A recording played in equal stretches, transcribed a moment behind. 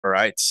All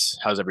right.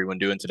 How's everyone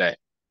doing today?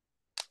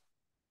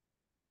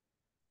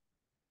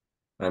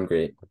 I'm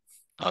great.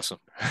 Awesome.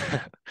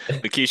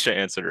 Lakeisha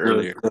answered Good,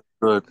 earlier. good,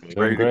 good. Doing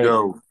Ready to great.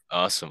 go.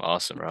 Awesome,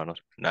 Ronald.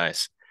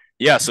 Nice.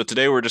 Yeah, so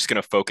today we're just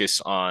going to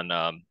focus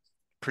on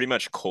pretty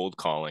much cold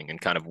calling and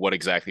kind of what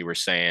exactly we're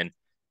saying.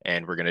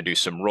 And we're going to do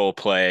some role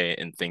play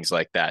and things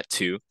like that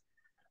too.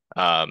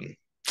 Um,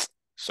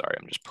 Sorry,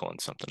 I'm just pulling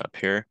something up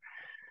here.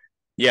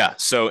 Yeah,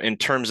 so in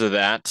terms of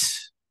that,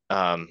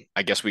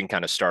 I guess we can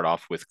kind of start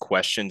off with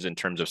questions in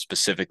terms of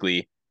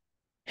specifically,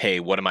 hey,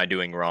 what am I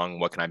doing wrong?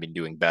 What can I be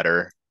doing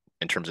better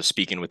in terms of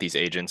speaking with these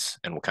agents?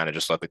 And we'll kind of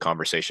just let the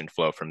conversation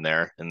flow from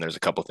there. And there's a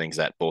couple things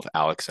that both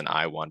Alex and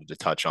I wanted to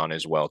touch on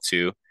as well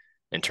too,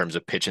 in terms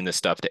of pitching this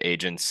stuff to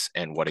agents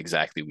and what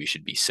exactly we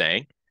should be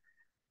saying.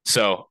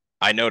 So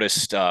I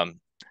noticed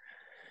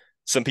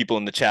some people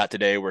in the chat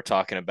today were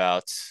talking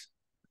about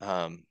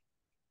um,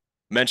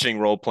 mentioning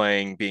role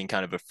playing, being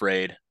kind of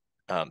afraid.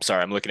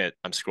 Sorry, I'm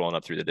scrolling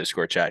up through the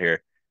Discord chat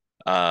here.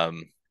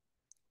 Um,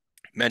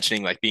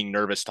 Mentioning like being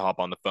nervous to hop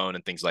on the phone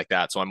and things like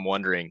that. So I'm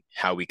wondering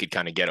how we could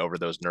kind of get over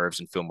those nerves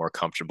and feel more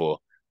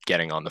comfortable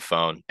getting on the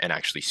phone and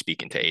actually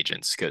speaking to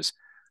agents. Cause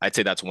I'd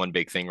say that's one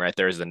big thing right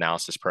there is the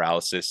analysis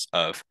paralysis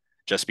of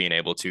just being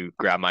able to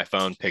grab my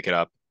phone, pick it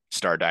up,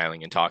 start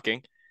dialing and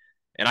talking.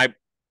 And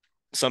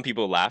some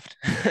people laughed,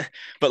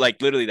 but like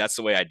literally that's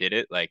the way I did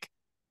it. Like,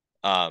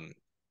 um,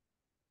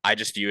 I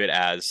just view it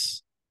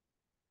as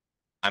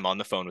I'm on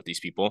the phone with these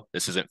people.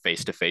 This isn't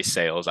face to face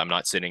sales. I'm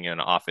not sitting in an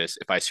office.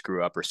 If I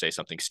screw up or say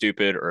something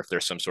stupid, or if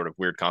there's some sort of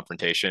weird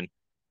confrontation,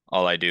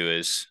 all I do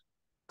is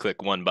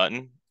click one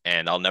button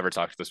and I'll never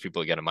talk to those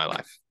people again in my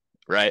life.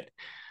 Right.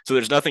 So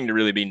there's nothing to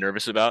really be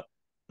nervous about.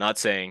 Not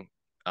saying,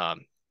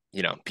 um,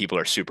 people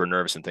are super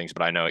nervous and things,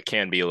 but I know it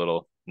can be a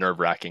little nerve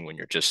wracking when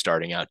you're just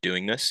starting out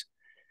doing this.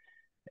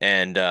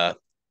 And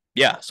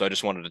yeah, so I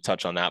just wanted to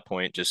touch on that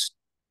point. Just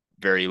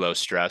very low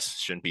stress,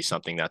 shouldn't be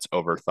something that's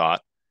overthought.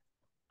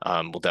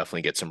 We'll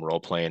definitely get some role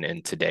playing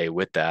in today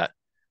with that.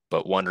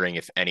 But wondering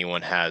if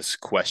anyone has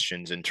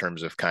questions in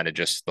terms of kind of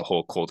just the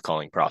whole cold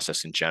calling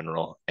process in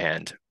general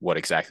and what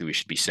exactly we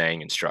should be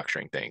saying and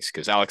structuring things.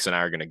 Because Alex and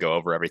I are going to go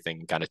over everything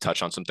and kind of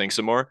touch on some things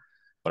some more.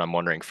 But I'm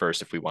wondering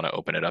first if we want to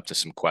open it up to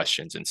some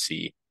questions and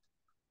see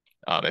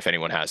if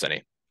anyone has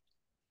any.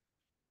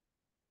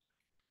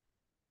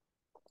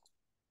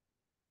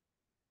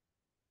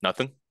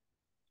 Nothing?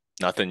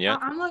 Nothing Uh, yet?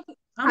 I'm looking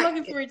I'm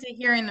looking forward to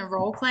hearing the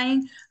role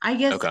playing. I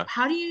guess Okay.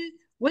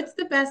 what's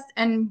the best,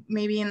 and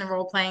maybe in the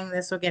role playing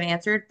this will get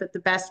answered, but the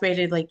best way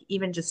to like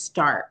even just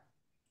start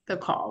the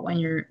call when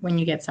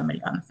you get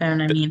somebody on the phone.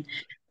 I mean,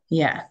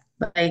 yeah,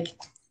 like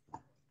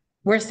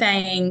we're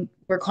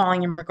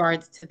calling in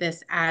regards to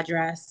this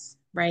address,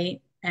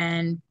 right?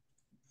 And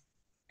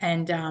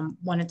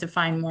wanted to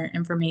find more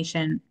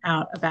information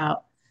out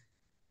about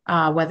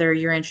whether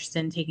you're interested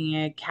in taking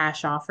a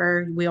cash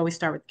offer. We always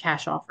start with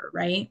cash offer,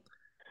 right?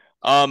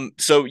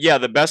 So yeah,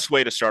 the best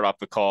way to start off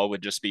the call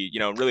would just be,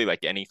 really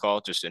like any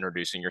call, just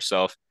introducing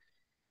yourself.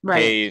 Right.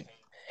 Hey,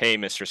 hey,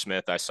 Mr.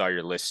 Smith, I saw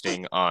your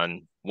listing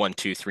on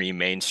 123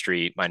 Main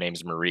Street. My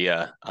name's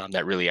Maria.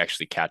 That really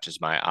actually catches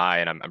my eye,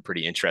 and I'm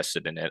pretty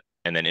interested in it.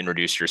 And then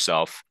introduce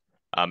yourself.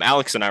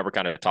 Alex and I were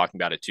kind of talking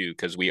about it too,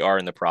 because we are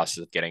in the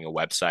process of getting a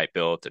website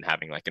built and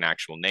having like an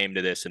actual name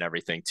to this and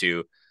everything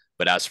too.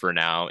 But as for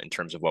now, in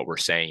terms of what we're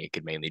saying, it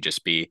could mainly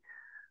just be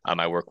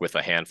I work with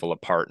a handful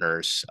of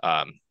partners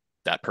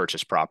that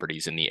purchase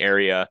properties in the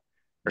area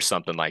or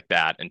something like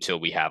that until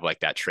we have like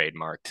that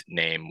trademarked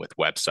name with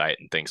website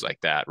and things like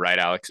that. Right,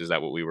 Alex? Is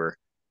that what we were?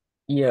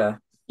 Yeah.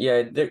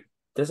 Yeah, there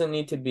doesn't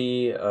need to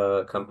be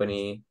a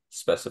company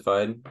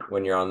specified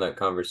when you're on that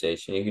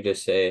conversation. You could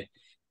just say,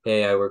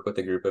 "Hey, I work with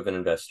a group of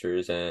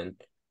investors and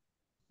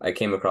I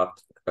came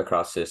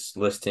across this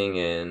listing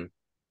and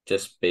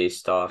just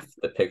based off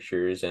the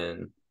pictures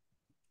and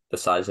the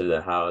size of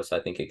the house, I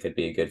think it could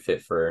be a good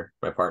fit for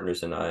my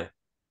partners and I.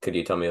 Could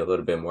you tell me a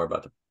little bit more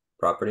about the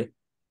property?"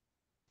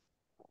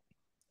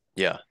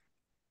 Yeah.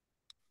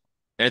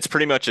 And it's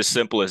pretty much as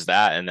simple as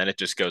that. And then it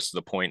just goes to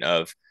the point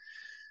of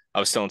I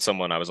was telling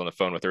someone I was on the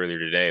phone with earlier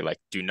today, like,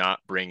 do not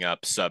bring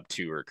up sub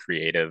two or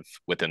creative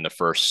within the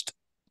first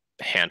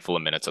handful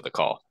of minutes of the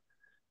call.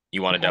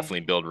 You want to Okay.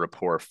 definitely build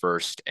rapport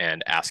first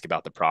and ask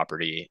about the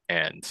property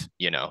and,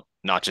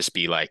 not just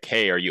be like,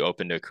 hey, are you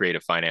open to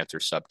creative finance or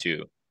sub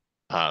two?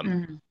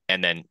 Mhm.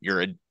 And then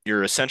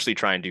you're essentially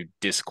trying to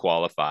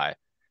disqualify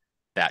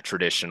that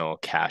traditional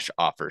cash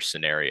offer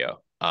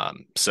scenario.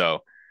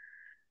 So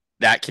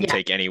that can Yeah.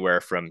 take anywhere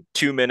from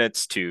 2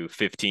 minutes to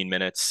 15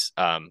 minutes.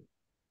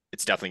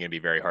 It's definitely going to be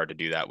very hard to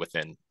do that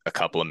within a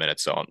couple of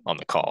minutes on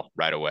the call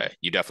right away.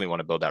 You definitely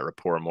want to build that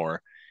rapport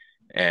more.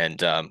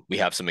 And we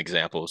have some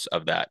examples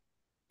of that.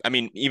 I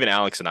mean, even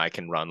Alex and I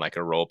can run like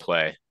a role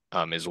play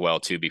as well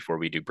too before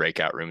we do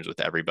breakout rooms with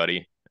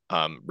everybody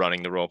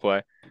running the role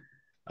play.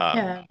 Um,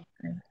 Yeah.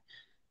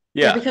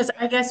 Yeah, yeah, because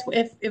I guess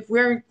if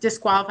we're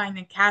disqualifying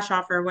the cash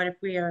offer, what if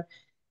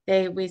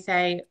we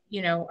say,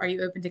 are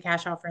you open to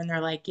cash offer? And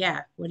they're like,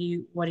 yeah, what do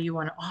you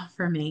want to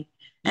offer me?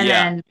 And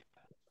yeah,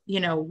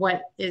 then,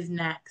 what is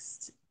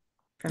next?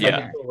 from I Yeah.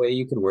 think there. the way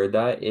you could word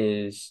that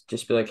is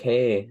just be like,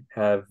 hey,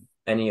 have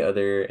any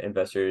other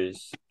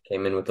investors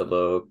came in with a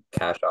low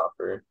cash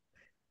offer,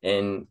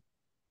 and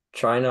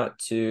try not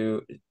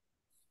to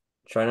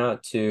try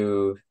not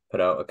to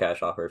put out a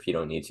cash offer if you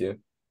don't need to.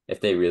 If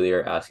they really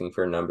are asking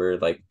for a number,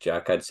 like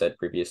Jack had said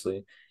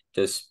previously,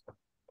 just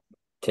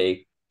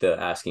take the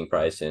asking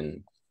price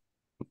and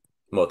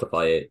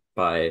multiply it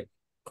by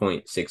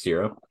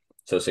 0.60,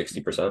 so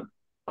 60%.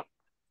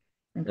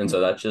 And Mhm. so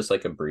that's just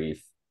like a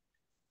brief,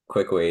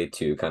 quick way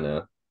to kind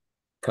of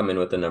come in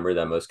with the number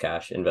that most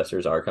cash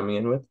investors are coming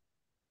in with.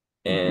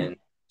 Mhm. And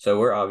so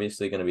we're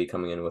obviously going to be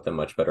coming in with a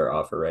much better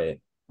offer,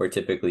 right? We're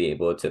typically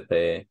able to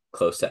pay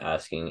close to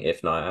asking,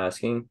 if not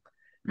asking.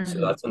 So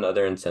Mhm. that's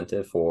another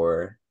incentive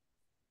for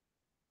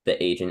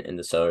the agent and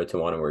the seller to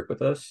want to work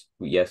with us.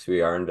 Yes,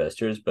 we are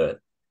investors, but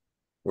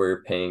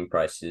we're paying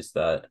prices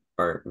that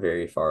aren't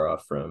very far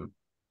off from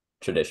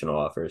traditional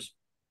offers.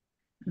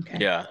 Okay.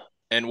 Yeah.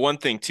 And one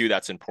thing too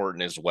that's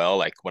important as well,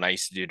 like when I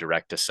used to do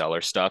direct to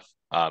seller stuff,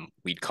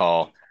 we'd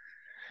call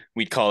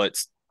it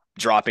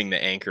dropping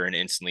the anchor and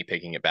instantly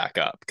picking it back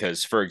up.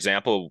 Because for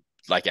example,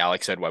 like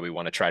Alex said, why we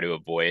want to try to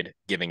avoid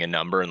giving a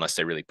number unless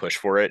they really push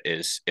for it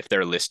is if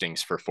their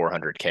listings for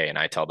 400K and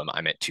I tell them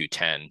I'm at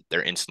 210,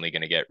 they're instantly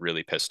going to get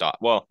really pissed off.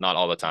 Well, not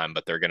all the time,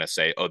 but they're going to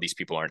say, oh, these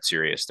people aren't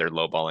serious. They're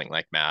lowballing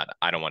like mad.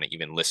 I don't want to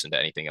even listen to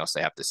anything else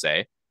they have to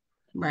say.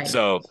 Right.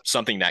 So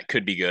something that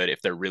could be good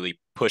if they're really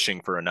pushing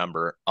for a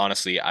number.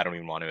 Honestly, I don't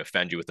even want to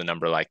offend you with a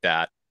number like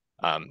that.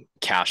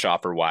 Cash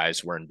offer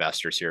wise, we're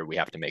investors here. We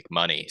have to make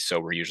money.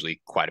 So we're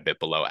usually quite a bit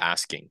below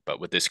asking.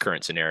 But with this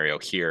current scenario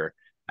here,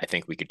 I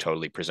think we could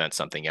totally present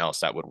something else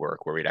that would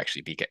work where we'd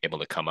actually be able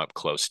to come up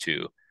close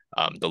to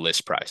the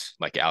list price,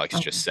 like Alex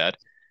Okay. just said.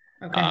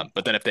 Okay.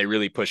 But then if they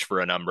really push for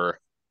a number,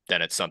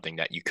 then it's something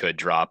that you could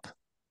drop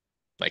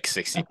like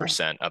Okay.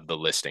 60% of the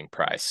listing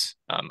price.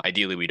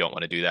 Ideally, we don't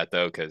want to do that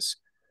though, because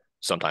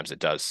sometimes it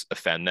does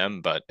offend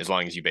them. But as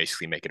long as you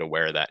basically make it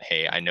aware that,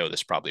 hey, I know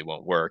this probably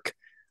won't work.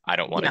 I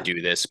don't want to Yeah.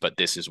 do this, but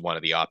this is one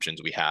of the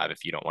options we have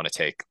if you don't want to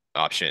take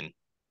option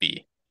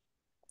B.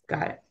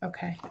 Got it.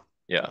 Okay.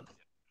 Yeah.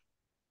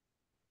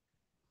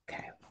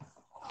 Okay.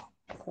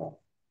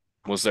 Cool.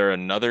 Was there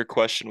another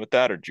question with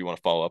that, or do you want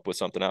to follow up with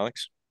something,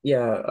 Alex?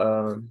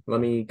 Yeah, let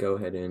me go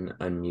ahead and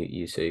unmute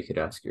you so you could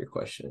ask your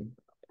question.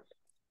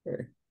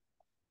 Sure.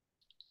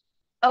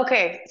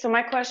 Okay, so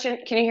my question,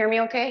 can you hear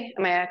me okay?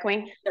 Am I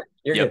echoing?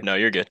 You're Yep. good. No,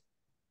 you're good.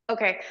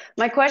 Okay,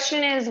 my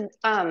question is,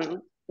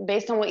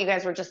 based on what you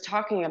guys were just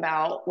talking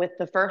about with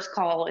the first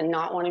call and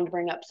not wanting to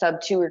bring up sub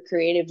two or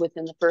creative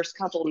within the first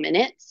couple of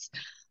minutes.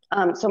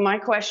 So my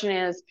question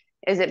is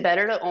it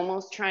better to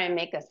almost try and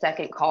make a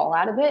second call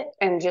out of it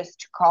and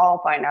just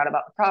call, find out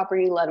about the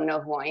property, let them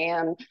know who I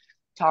am,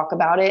 talk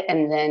about it,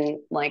 and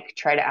then like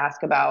try to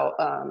ask about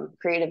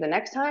creative the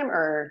next time,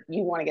 or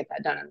you want to get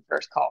that done in the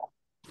first call?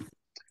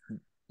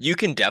 You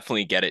can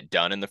definitely get it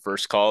done in the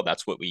first call.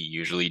 That's what we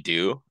usually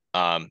do.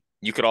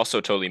 You could also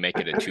totally make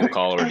it a two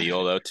call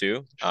ordeal though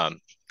too.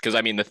 Because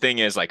I mean the thing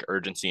is like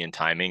urgency and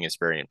timing is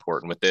very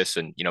important with this,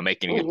 and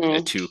making it a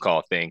Mm-hmm. two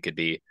call thing could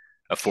be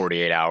a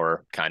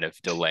 48-hour kind of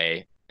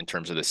delay in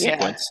terms of the Yeah.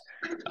 sequence,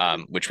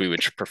 which we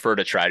would prefer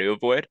to try to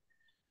avoid.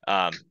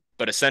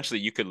 But essentially,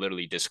 you could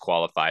literally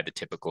disqualify the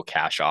typical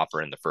cash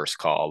offer in the first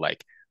call.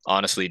 Like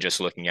honestly, just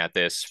looking at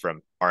this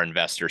from our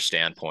investor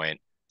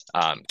standpoint,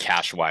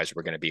 cash wise,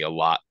 we're going to be a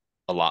lot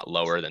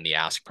lower than the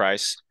ask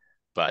price,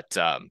 but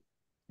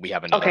we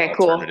have another Okay,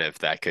 cool. alternative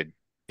that could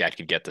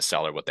get the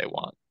seller what they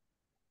want.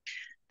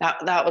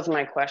 That was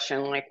my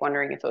question, like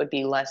wondering if it would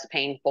be less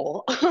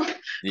painful.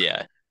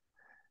 Yeah,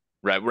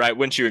 right, right.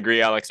 Wouldn't you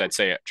agree, Alex? I'd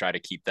say try to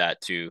keep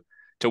that to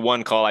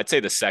one call. I'd say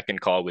the second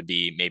call would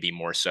be maybe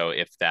more so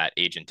if that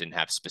agent didn't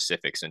have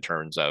specifics in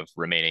terms of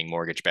remaining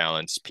mortgage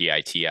balance,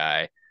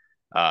 PITI,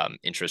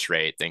 interest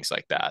rate, things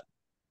like that.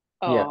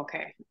 Yeah. Oh,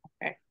 okay.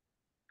 Okay.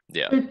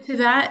 Yeah. So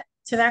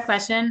to that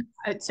question,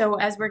 so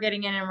as we're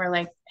getting in and we're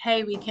like,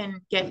 hey, we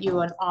can get you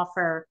an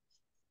offer.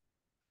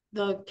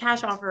 The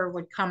cash offer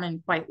would come in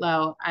quite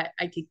low.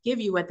 I could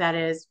give you what that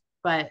is,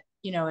 but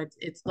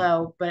it's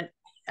low. But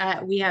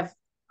we have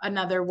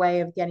another way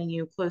of getting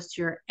you close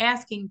to your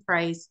asking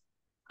price.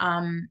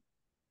 Um,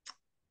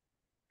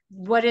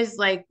 what is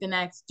like the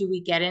next? Do we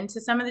get into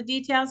some of the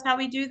details how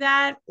we do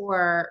that,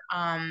 or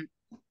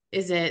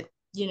is it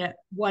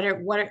what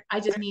are I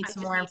just need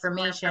some more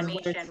information.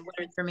 What is the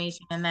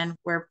information, and then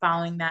we're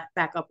following that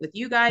back up with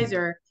you guys,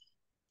 or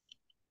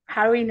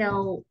how do we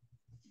know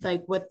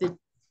like what the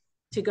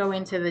to go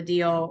into the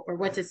deal or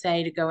what to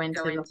say to go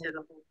into the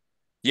whole.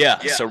 Yeah.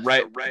 So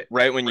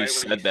right when you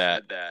said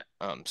that,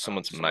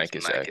 someone's mic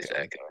is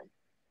echoing.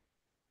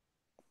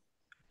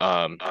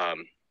 Um,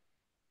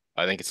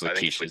 I think it's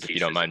Lakeisha's, if you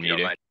don't mind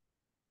muting.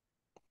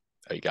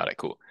 Oh, you got it.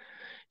 Cool.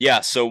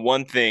 Yeah. So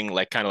one thing,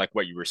 like kind of like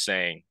what you were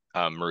saying,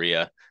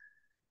 Maria.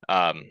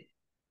 Um,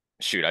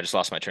 shoot, I just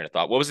lost my train of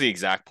thought. What was the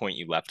exact point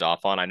you left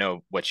off on? I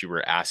know what you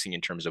were asking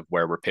in terms of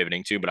where we're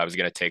pivoting to, but I was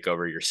going to take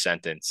over your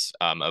sentence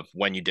of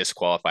when you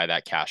disqualify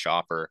that cash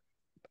offer.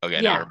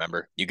 Okay, now I Yeah.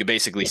 remember. You could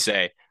basically Yeah.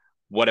 say,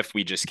 what if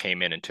we just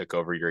came in and took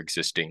over your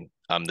existing,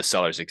 the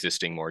seller's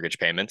existing mortgage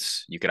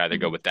payments? You could either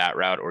go with that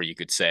route, or you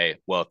could say,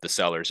 well, if the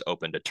seller's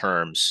open to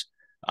terms,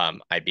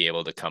 I'd be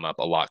able to come up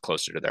a lot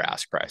closer to their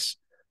ask price.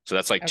 So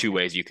that's like two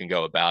ways you can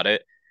go about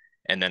it.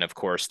 And then, of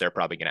course, they're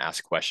probably going to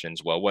ask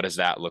questions. Well, what does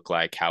that look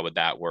like? How would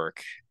that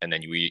work? And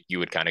then you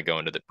would kind of go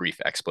into the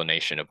brief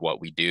explanation of what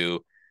we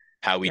do,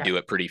 how we do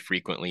it pretty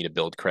frequently to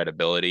build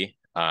credibility.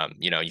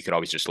 You could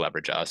always just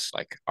leverage us,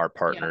 like our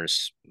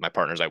partners, my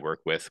partners I work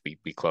with,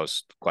 we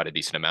close quite a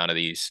decent amount of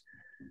these.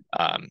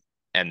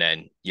 And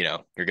then,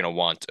 you're going to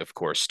want, of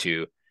course,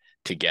 to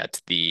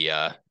get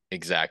the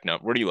exact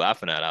number. What are you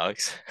laughing at,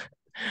 Alex?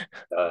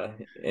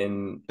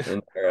 In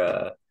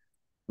our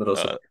little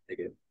Uh,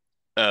 ticket.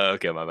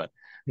 okay, my bad.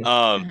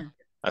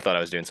 I thought I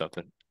was doing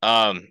something.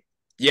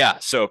 Yeah,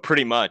 so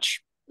pretty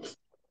much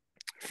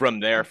from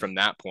there, from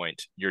that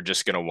point, you're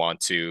just going to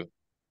want to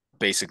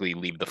basically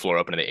leave the floor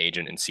open to the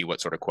agent and see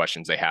what sort of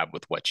questions they have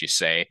with what you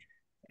say,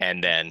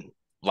 and then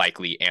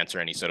likely answer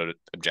any sort of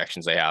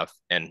objections they have.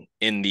 And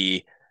in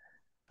the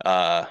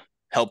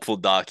helpful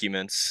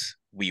documents,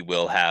 we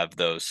will have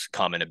those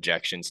common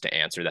objections to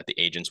answer that the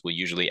agents will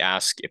usually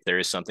ask. If there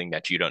is something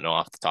that you don't know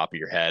off the top of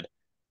your head,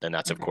 then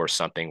that's, of course,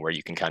 something where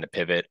you can kind of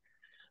pivot.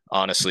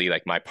 Honestly,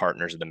 like my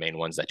partners are the main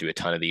ones that do a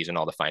ton of these and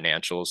all the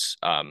financials.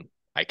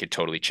 I could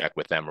totally check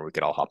with them, or we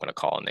could all hop on a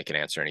call and they can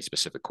answer any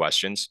specific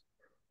questions.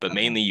 But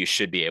mainly, you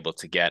should be able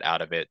to get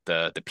out of it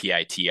the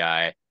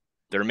PITI,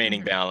 the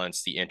remaining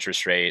balance, the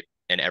interest rate,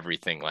 and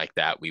everything like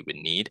that we would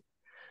need.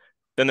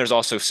 Then there's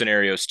also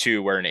scenarios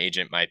too where an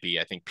agent might be,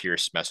 I think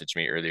Pierce messaged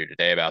me earlier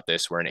today about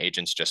this, where an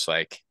agent's just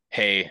like,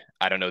 hey,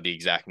 I don't know the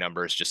exact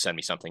numbers, just send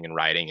me something in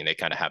writing, and they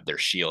kind of have their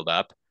shield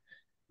up.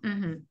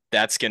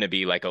 That's going to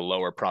be like a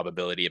lower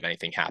probability of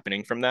anything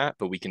happening from that,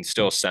 but we can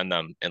still send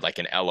them in like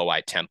an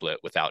LOI template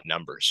without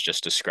numbers,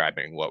 just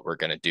describing what we're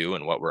going to do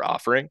and what we're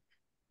offering.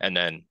 And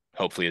then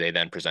hopefully they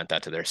then present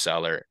that to their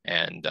seller,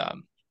 and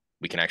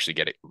we can actually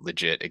get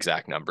legit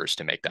exact numbers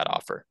to make that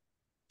offer.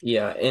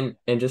 Yeah, and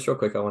just real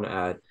quick, I want to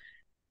add,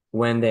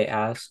 when they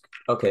ask,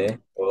 okay,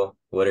 well,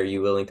 what are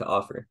you willing to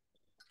offer?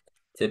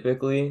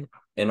 Typically,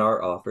 in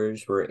our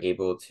offers, we're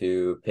able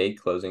to pay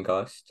closing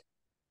costs,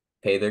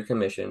 pay their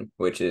commission,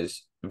 which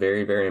is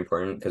very, very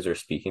important because they're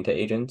speaking to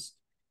agents,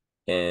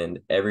 and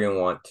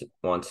everyone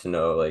wants to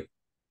know, like,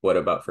 what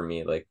about for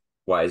me? Like,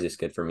 why is this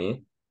good for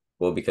me?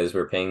 Well, because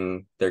we're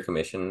paying their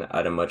commission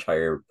at a much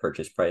higher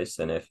purchase price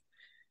than if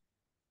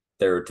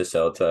they were to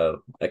sell to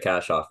a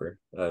cash offer,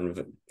 a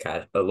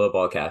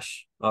lowball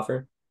cash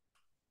offer.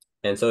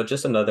 And so it's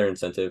just another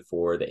incentive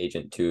for the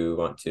agent to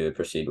want to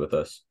proceed with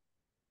us.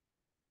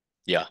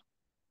 Yeah,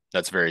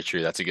 that's very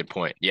true. That's a good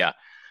point. Yeah.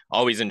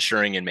 Always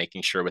ensuring and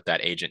making sure with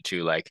that agent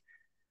too, like,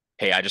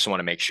 hey, I just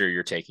want to make sure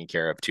you're taken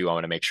care of too. I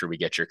want to make sure we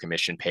get your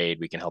commission paid.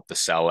 We can help the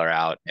seller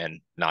out and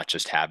not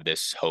just have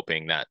this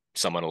hoping that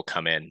someone will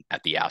come in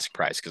at the ask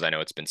price. Cause I know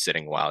it's been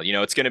sitting a while.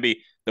 It's going to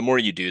be, the more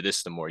you do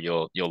this, the more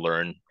you'll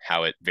learn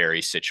how it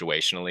varies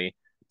situationally.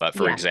 But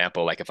for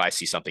example, like if I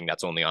see something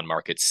that's only on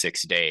market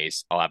 6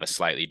 days, I'll have a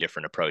slightly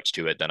different approach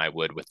to it than I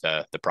would with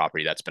the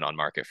property that's been on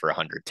market for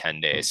 110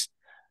 days.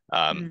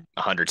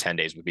 110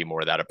 days would be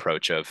more of that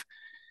approach of,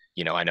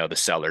 I know the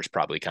seller's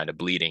probably kind of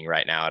bleeding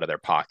right now out of their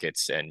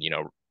pockets, and,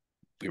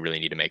 we really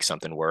need to make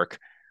something work.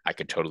 I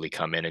could totally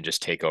come in and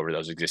just take over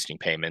those existing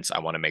payments. I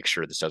want to make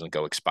sure this doesn't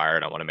go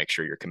expired. I want to make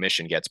sure your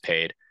commission gets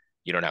paid.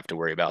 You don't have to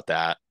worry about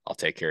that. I'll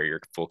take care of your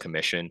full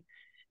commission,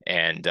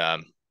 and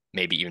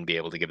maybe even be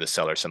able to give the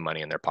seller some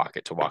money in their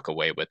pocket to walk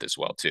away with as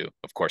well too.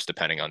 Of course,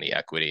 depending on the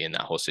equity in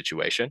that whole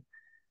situation.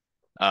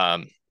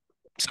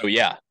 So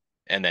yeah,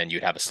 and then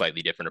you'd have a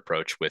slightly different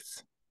approach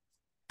with,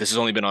 this has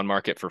only been on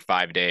market for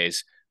 5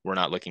 days. We're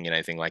not looking at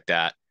anything like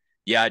that.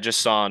 Yeah, I just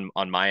saw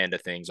on my end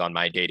of things, on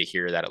my data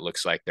here, that it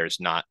looks like there's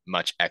not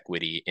much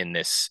equity in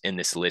this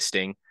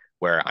listing,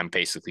 where I'm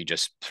basically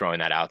just throwing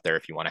that out there.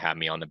 If you want to have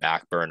me on the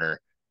back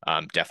burner,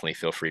 definitely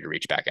feel free to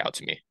reach back out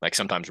to me. Like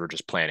sometimes we're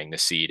just planting the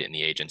seed in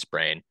the agent's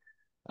brain.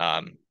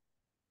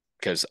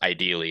 Because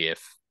ideally,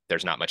 if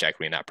there's not much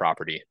equity in that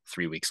property,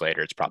 3 weeks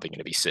later, it's probably going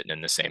to be sitting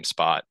in the same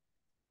spot,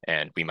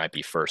 and we might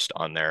be first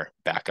on their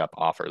backup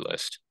offer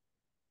list.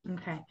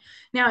 Okay.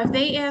 Now, if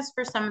they ask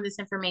for some of this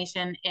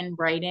information in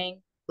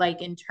writing,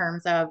 like in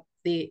terms of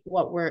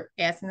what we're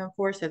asking them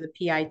for, so the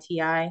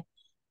PITI,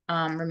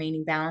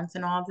 remaining balance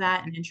and all of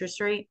that, and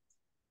interest rate,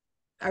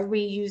 are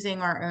we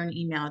using our own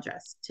email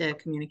address to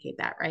communicate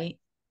that, right?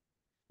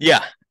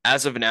 Yeah,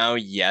 as of now,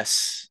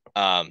 yes.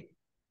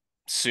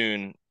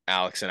 Soon,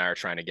 Alex and I are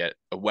trying to get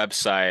a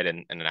website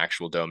and an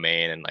actual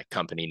domain and like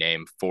company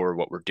name for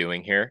what we're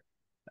doing here.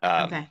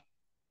 Okay.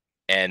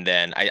 And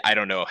then I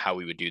don't know how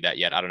we would do that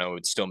yet. I don't know. It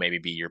would still maybe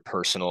be your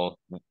personal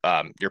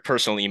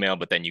email,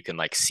 but then you can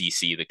like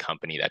CC the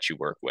company that you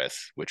work with,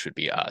 which would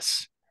be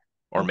us.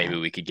 Or maybe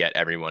we could get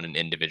everyone an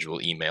individual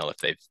email if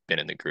they've been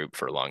in the group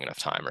for a long enough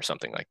time or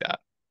something like that.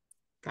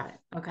 Got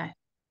it. Okay.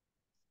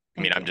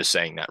 I'm just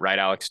saying that, right,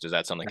 Alex? Does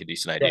that sound like a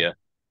decent idea?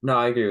 No,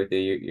 I agree with you.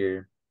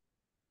 You're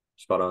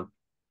spot on.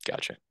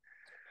 Gotcha.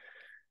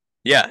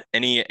 Yeah.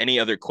 Any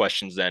other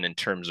questions then in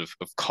terms of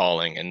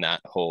calling and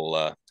that whole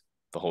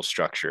the whole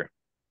structure?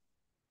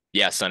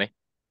 Yeah, Sonny.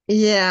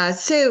 Yeah.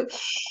 So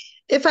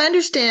if I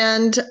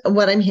understand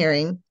what I'm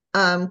hearing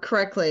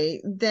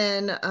correctly,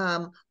 then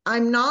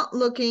I'm not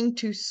looking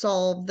to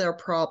solve their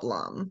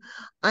problem.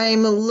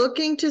 I'm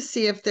looking to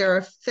see if they're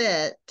a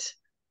fit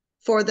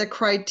for the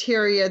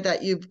criteria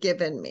that you've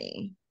given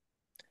me.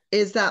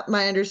 Is that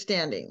my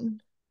understanding?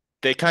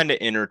 They kind of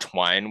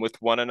intertwine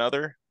with one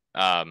another.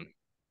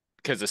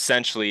 Because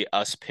essentially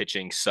us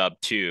pitching sub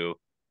two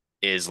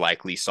is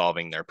likely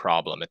solving their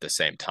problem at the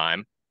same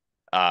time.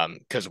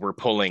 Because we're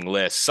pulling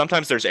lists.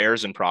 Sometimes there's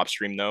errors in prop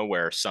stream though,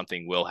 where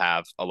something will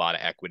have a lot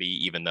of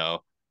equity, even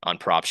though on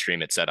prop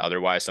stream it said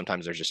otherwise.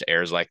 Sometimes there's just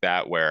errors like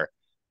that where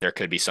there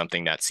could be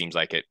something that seems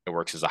like it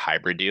works as a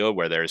hybrid deal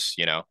where there's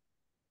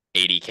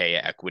 80K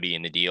equity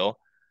in the deal.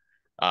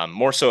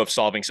 More so of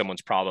solving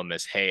someone's problem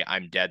is, hey,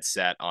 I'm dead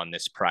set on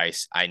this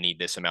price. I need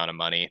this amount of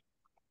money.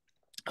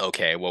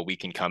 Okay, well, we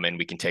can come in,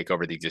 we can take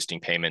over the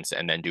existing payments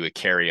and then do a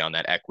carry on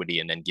that equity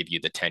and then give you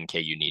the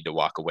 10K you need to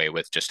walk away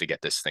with just to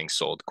get this thing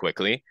sold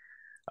quickly.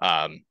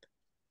 Um,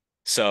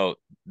 so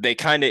they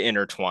kind of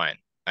intertwine.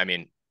 I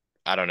mean,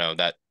 I don't know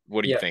that.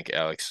 What do you Yeah. think,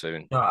 Alex?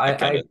 No, I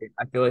kind of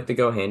I feel like they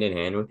go hand in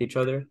hand with each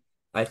other.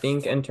 I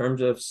think in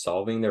terms of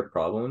solving their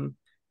problem,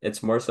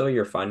 it's more so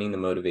you're finding the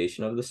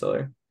motivation of the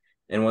seller.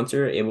 And once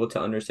you're able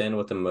to understand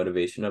what the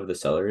motivation of the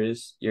seller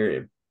is,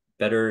 you're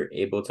better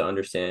able to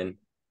understand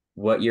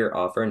what your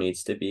offer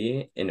needs to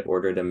be in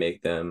order to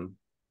make them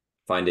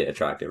find it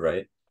attractive,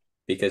 right?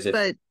 Because if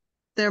But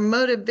their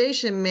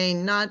motivation may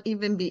not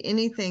even be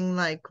anything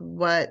like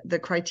what the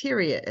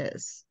criteria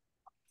is.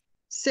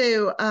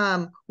 So,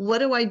 what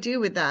do I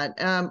do with that?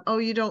 Oh,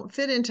 you don't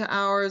fit into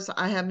ours.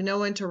 I have no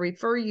one to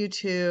refer you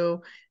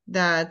to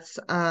that's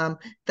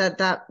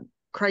that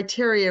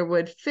criteria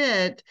would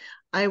fit.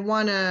 I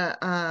want to,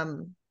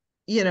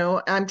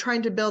 I'm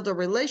trying to build a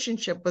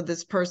relationship with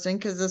this person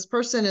because this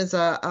person is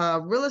a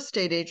real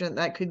estate agent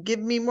that could give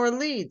me more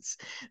leads.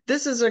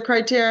 This is a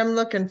criteria I'm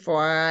looking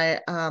for.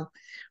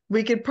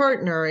 We could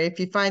partner if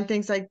you find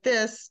things like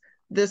this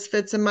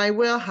fits in my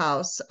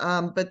wheelhouse.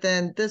 But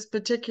then this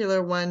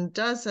particular one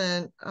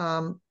doesn't.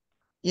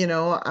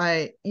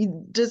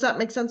 Does that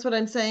make sense what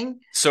I'm saying?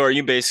 So are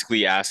you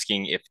basically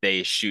asking if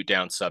they shoot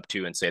down sub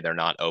two and say they're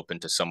not open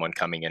to someone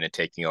coming in and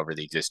taking over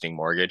the existing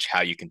mortgage,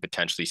 how you can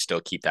potentially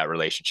still keep that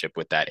relationship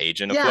with that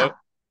agent Yeah, afloat?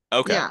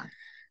 Okay, yeah,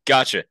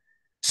 gotcha.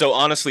 So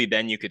honestly,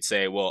 then you could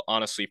say, well,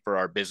 honestly, for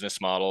our business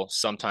model,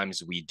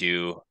 sometimes we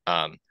do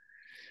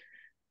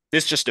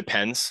this just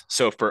depends.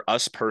 So for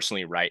us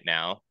personally right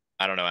now,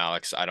 I don't know,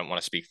 Alex, I don't want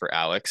to speak for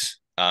Alex.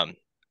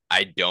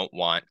 I don't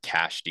want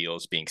cash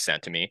deals being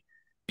sent to me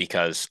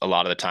because a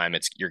lot of the time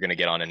it's you're going to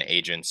get on an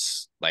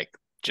agent's like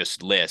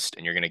just list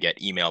and you're going to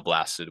get email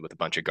blasted with a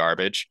bunch of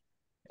garbage.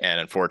 And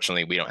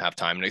unfortunately, we don't have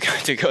time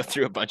to go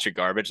through a bunch of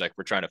garbage. Like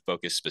we're trying to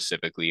focus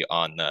specifically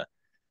on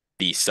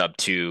the sub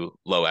two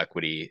low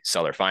equity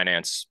seller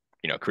finance,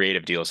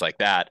 creative deals like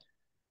that.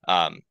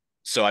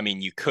 So I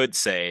mean, you could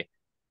say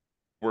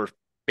we're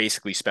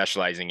basically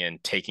specializing in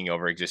taking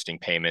over existing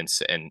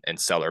payments and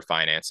seller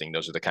financing.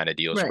 Those are the kind of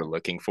deals we're right.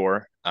 looking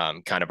for.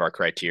 Kind of our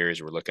criteria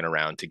is we're looking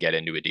around to get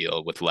into a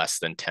deal with less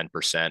than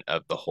 10%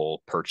 of the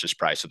whole purchase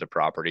price of the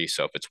property.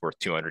 So if it's worth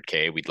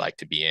 200K, we'd like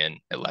to be in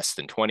at less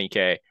than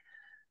 20K,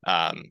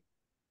 um,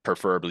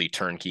 preferably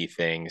turnkey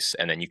things.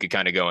 And then you could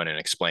kind of go in and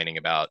explaining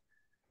about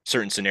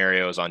certain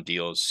scenarios on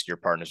deals your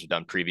partners have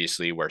done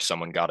previously where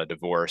someone got a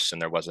divorce and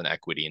there wasn't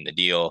equity in the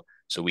deal.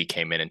 So we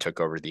came in and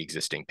took over the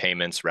existing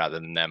payments rather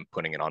than them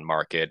putting it on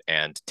market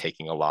and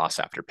taking a loss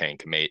after paying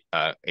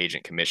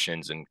agent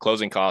commissions and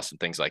closing costs and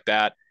things like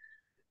that.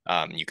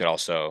 You could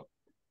also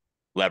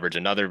leverage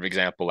another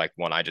example, like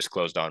one I just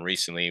closed on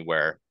recently,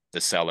 where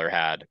the seller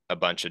had a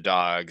bunch of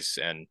dogs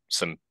and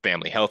some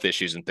family health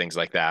issues and things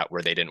like that,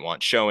 where they didn't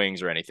want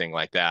showings or anything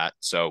like that.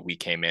 So we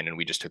came in and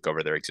we just took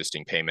over their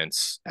existing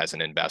payments as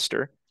an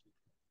investor.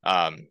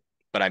 Um,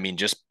 but I mean,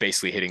 just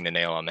basically hitting the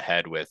nail on the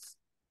head with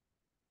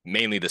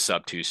mainly the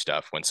sub two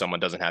stuff. When someone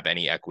doesn't have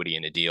any equity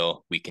in a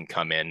deal, we can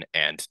come in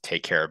and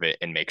take care of it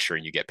and make sure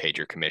you get paid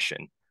your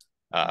commission.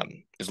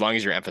 As long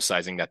as you're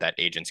emphasizing that that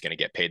agent's going to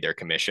get paid their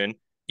commission,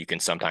 you can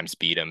sometimes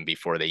beat them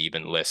before they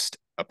even list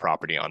a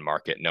property on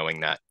market,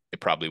 knowing that it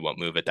probably won't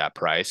move at that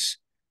price.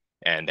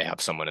 And they have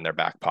someone in their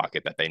back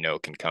pocket that they know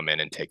can come in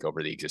and take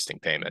over the existing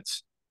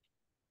payments.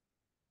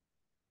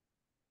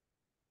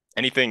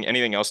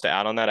 Anything else to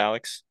add on that,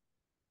 Alex?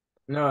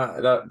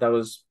 No, that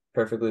was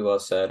perfectly well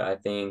said. I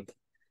think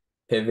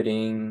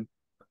pivoting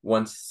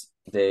once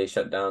they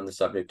shut down the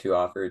subject to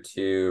offer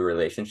to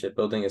relationship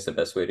building is the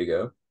best way to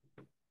go.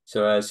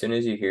 So as soon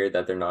as you hear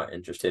that they're not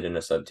interested in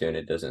a sub two and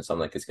it doesn't sound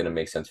like it's going to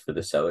make sense for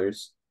the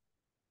sellers,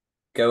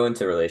 go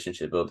into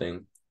relationship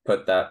building,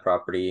 put that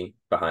property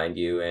behind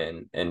you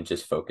and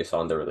just focus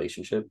on the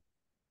relationship.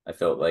 I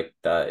felt like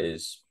that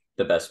is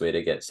the best way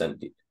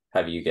to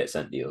have you get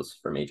sent deals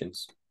from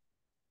agents.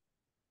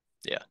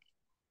 Yeah.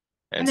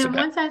 And then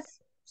once that's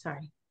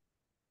sorry.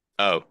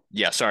 Oh,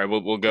 yeah, sorry.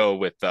 We'll go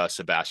with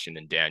Sebastian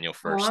and Daniel Oh,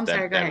 first. I'm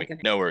sorry. Go Then ahead. we Go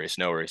ahead. no worries,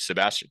 no worries.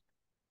 Sebastian.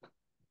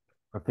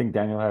 I think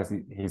Daniel has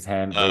his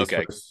hand raised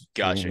Okay, first, so you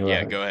can gotcha. go Yeah,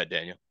 ahead. go ahead,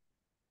 Daniel.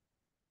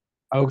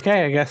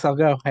 Okay, I guess I'll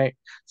go. Hey,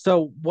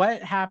 so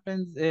what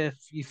happens if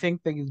you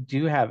think that you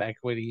do have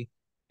equity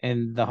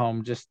in the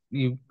home?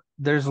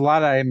 There's a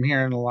lot I'm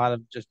hearing a lot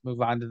of just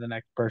move on to the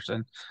next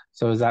person.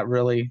 So is that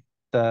really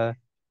the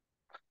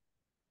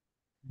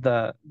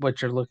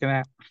what you're looking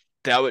at?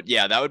 That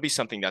would be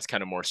something that's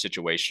kind of more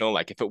situational.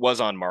 Like if it was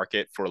on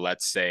market for,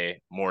 let's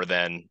say, more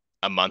than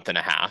a month and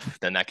a half,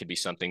 then that could be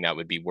something that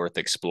would be worth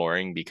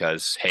exploring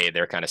because, hey,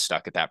 they're kind of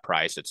stuck at that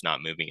price. It's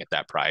not moving at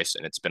that price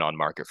and it's been on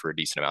market for a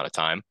decent amount of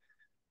time.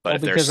 But Well,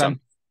 if there's because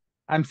some,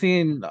 I'm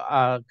seeing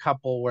a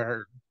couple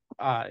where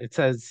it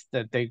says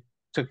that they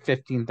took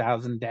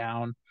 15,000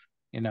 down,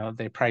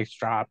 they price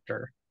dropped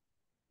or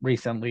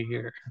recently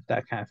or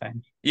that kind of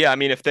thing. yeah, I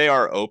mean, if they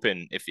are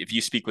open, if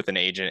you speak with an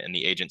agent and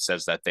the agent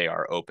says that they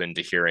are open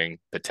to hearing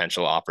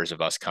potential offers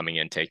of us coming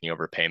in, taking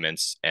over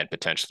payments, and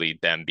potentially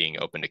them being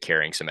open to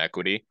carrying some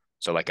equity,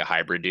 so like a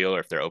hybrid deal, or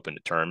if they're open to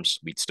terms,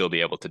 we'd still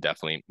be able to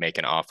definitely make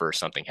an offer or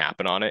something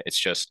happen on it. It's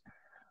just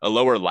a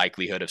lower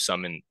likelihood of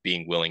someone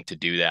being willing to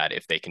do that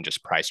if they can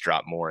just price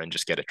drop more and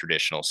just get a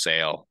traditional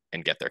sale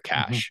and get their Hmm.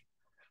 cash.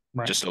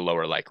 Right. Just a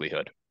lower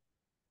likelihood.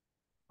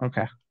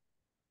 Okay.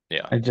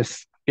 Yeah. I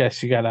just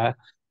guess you gotta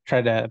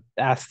try to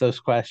ask those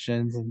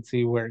questions and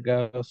see where it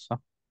goes. So.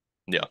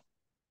 Yeah.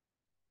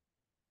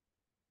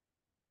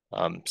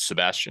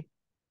 Sebastian.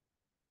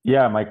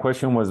 Yeah, my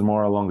question was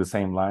more along the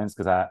same lines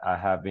because I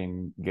have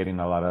been getting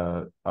a lot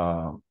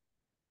of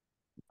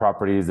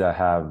properties that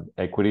have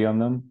equity on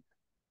them,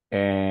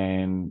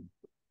 and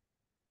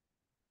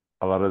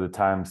a lot of the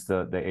times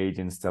the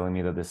agent's telling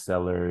me that the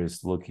seller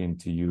is looking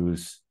to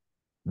use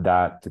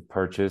that to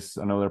purchase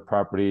another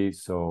property.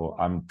 So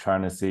I'm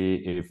trying to see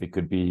if it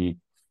could be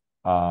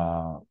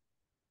uh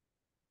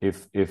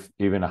if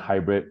even a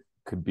hybrid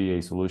could be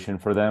a solution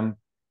for them.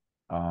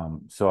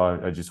 So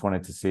I just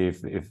wanted to see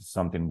if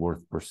something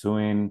worth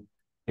pursuing,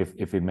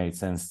 if it made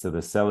sense to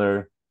the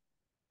seller,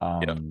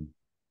 Yeah.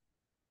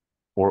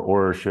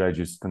 or should I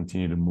just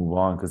continue to move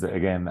on? Because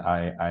again,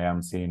 I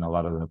am seeing a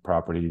lot of the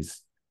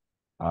properties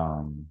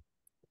um,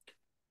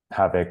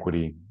 have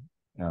equity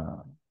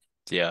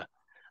Yeah.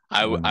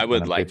 I when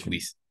would I'm likely,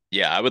 pitching.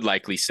 yeah, I would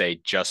likely say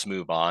just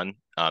move on.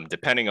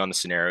 Depending on the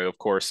scenario, of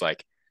course,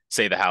 like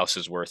say the house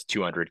is worth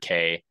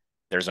 200K,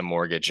 there's a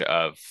mortgage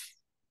of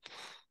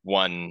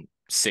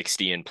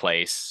 160 in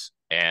place,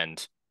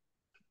 and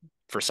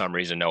for some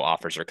reason no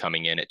offers are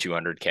coming in at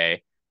 200K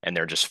and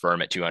they're just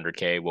firm at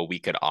 200K. Well, we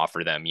could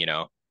offer them,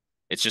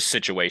 it's just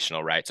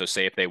situational, right? So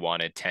say if they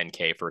wanted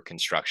 10K for a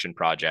construction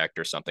project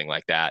or something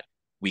like that,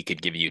 we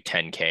could give you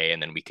 10K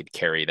and then we could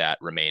carry that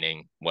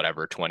remaining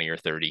whatever 20 or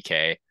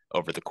 30K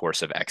over the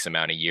course of X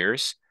amount of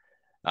years.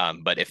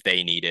 But if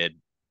they needed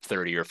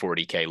 30 or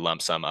 40K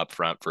lump sum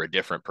upfront for a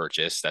different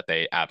purchase that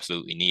they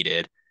absolutely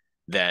needed,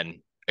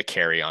 then a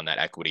carry on that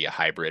equity, a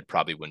hybrid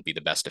probably wouldn't be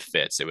the best of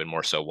fits. They would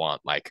more so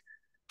want like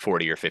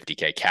 40 or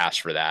 50K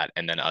cash for that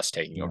and then us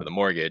taking over Yeah. the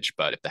mortgage.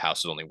 But if the house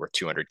is only worth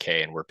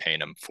 200K and we're paying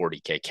them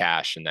 40K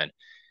cash and then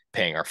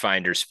paying our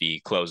finder's fee,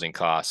 closing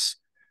costs,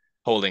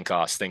 holding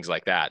costs, things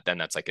like that, then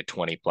that's like a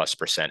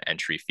 20+%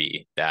 entry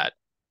fee that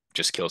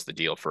just kills the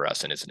deal for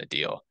us and isn't a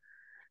deal.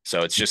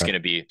 So it's just Okay.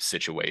 going to be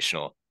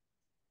situational.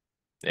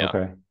 Yeah.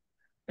 Okay.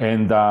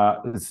 And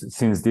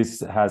since this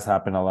has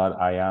happened a lot,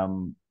 I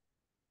am,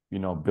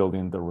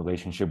 building the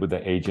relationship with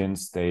the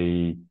agents.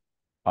 They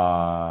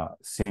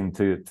seem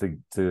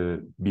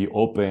to be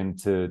open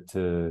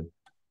to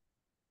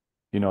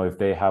if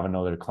they have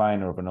another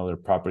client or another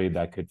property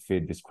that could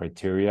fit this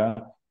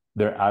criteria.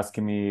 They're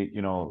asking me,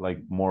 like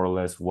more or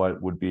less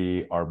what would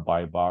be our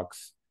buy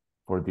box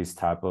for this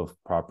type of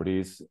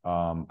properties.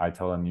 I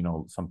tell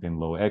them, something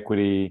low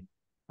equity.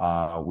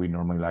 We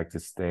normally like to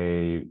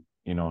stay,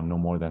 no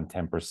more than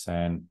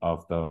 10%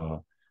 of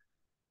the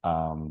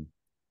um,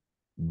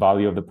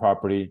 value of the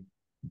property.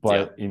 Yeah.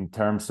 But in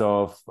terms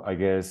of, I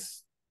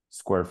guess,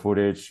 square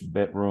footage,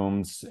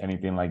 bedrooms,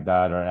 anything like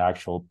that, or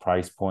actual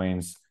price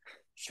points,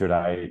 should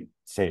I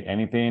say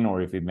anything,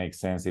 or if it makes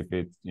sense, if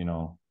it,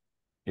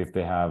 if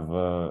they have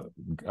a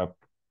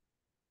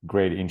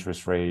great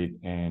interest rate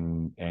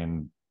and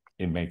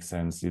it makes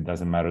sense, it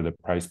doesn't matter the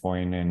price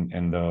point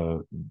and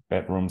the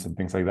bedrooms and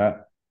things like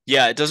that.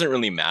 Yeah, it doesn't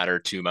really matter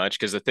too much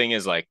because the thing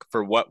is like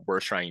for what we're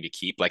trying to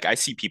keep, like I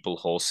see people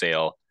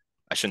wholesale,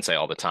 I shouldn't say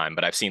all the time,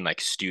 but I've seen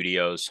like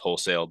studios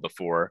wholesaled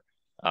before.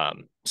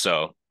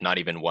 So not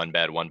even one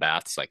bed, one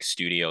baths, like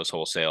studios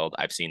wholesaled.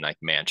 I've seen like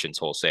mansions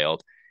wholesaled.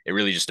 It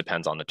really just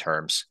depends on the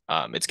terms.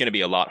 It's going to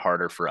be a lot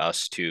harder for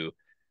us to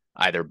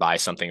either buy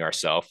something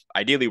ourselves.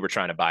 Ideally, we're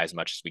trying to buy as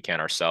much as we can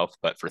ourselves,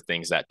 but for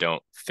things that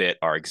don't fit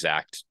our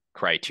exact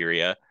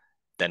criteria,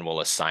 then we'll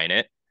assign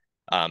it.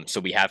 So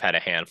we have had a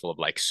handful of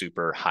like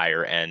super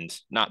higher end,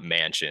 not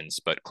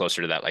mansions, but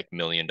closer to that like $1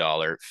 million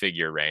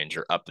figure range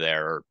or up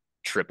there or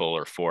triple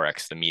or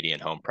 4X the median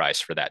home price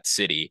for that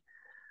city.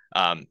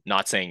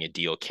 Not saying a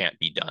deal can't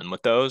be done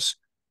with those,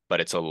 but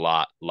it's a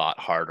lot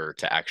harder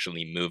to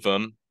actually move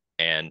them,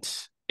 and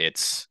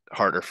it's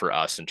harder for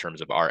us in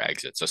terms of our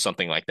exit. So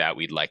something like that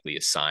we'd likely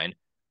assign,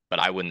 but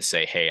I wouldn't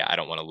say, hey, I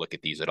don't want to look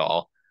at these at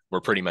all.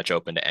 We're pretty much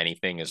open to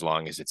anything as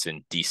long as it's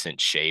in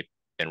decent shape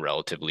and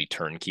relatively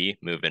turnkey,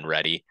 move-in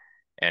ready.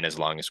 And as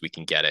long as we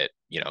can get it,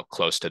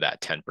 close to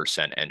that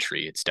 10%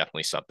 entry, it's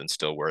definitely something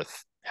still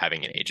worth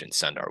having an agent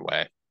send our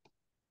way.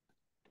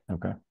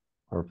 Okay,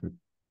 perfect.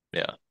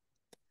 Yeah.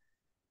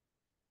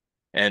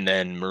 And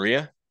then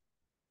Maria?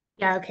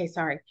 Yeah, okay,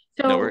 sorry.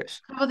 No So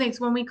worries. a couple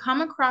things. When we come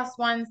across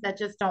ones that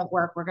just don't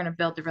work, we're going to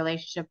build the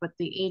relationship with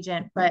the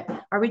agent. But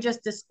are we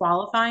just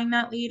disqualifying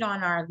that lead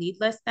on our lead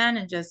list then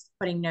and just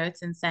putting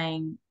notes and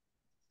saying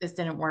this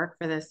didn't work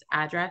for this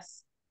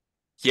address?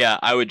 Yeah,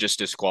 I would just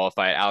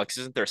disqualify it. Alex,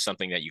 isn't there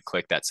something that you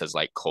click that says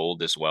like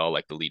cold as well?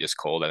 Like the lead is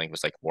cold. I think it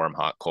was like warm,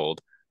 hot, cold.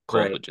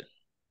 Cold Right. would just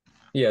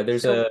Yeah,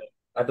 there's So,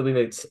 I believe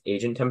it's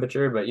agent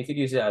temperature, but you could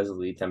use it as a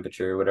lead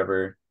temperature,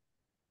 whatever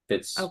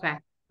fits okay.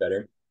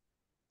 better.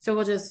 So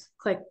we'll just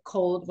click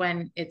cold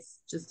when it's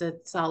just a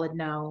solid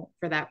no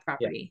for that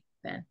property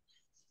then.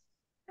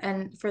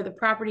 And for the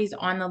properties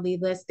on the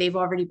lead list, they've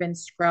already been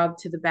scrubbed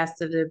to the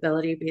best of the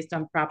ability based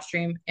on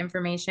PropStream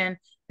information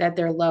that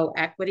they're low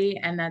equity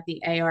and that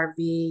the ARV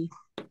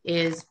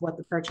is what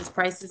the purchase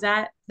price is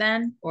at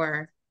then,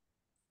 or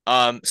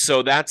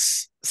so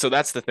that's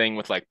the thing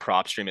with like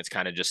PropStream. It's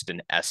kind of just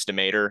an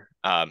estimator.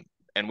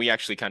 And we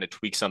actually kind of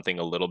tweak something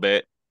a little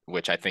bit,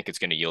 which I think is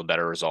going to yield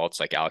better results.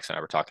 Like Alex and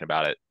I were talking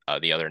about it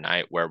the other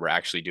night, where we're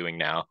actually doing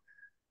now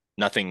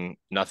nothing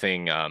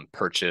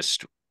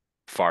purchased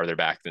farther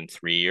back than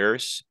 3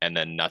 years, and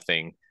then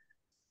nothing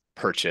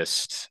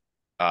purchased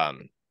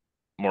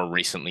more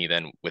recently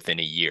than within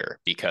a year.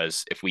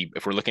 Because if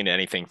we're looking at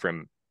anything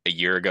from a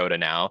year ago to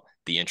now,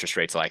 the interest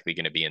rate's likely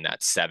going to be in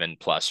that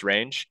 7+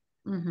 range.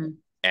 mm-hmm.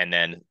 And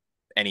then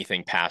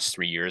anything past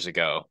 3 years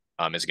ago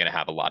is going to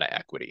have a lot of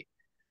equity.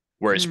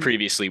 Whereas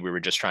previously we were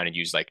just trying to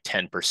use like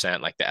 10%,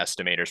 like the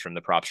estimators from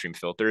the PropStream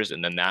filters,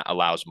 and then that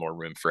allows more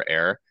room for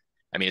error.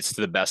 I mean, it's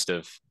to the best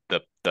of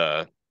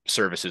the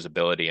service's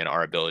ability and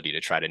our ability to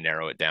try to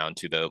narrow it down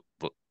to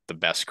the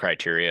best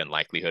criteria and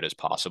likelihood as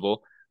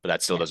possible. But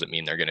that still doesn't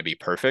mean they're going to be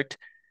perfect.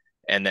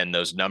 And then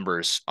those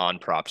numbers on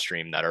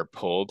PropStream that are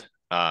pulled,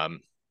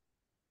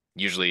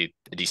 usually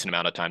a decent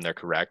amount of time they're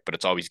correct, but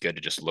it's always good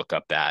to just look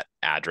up that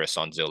address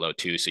on Zillow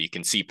too, so you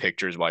can see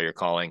pictures while you're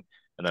calling,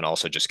 and then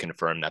also just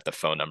confirm that the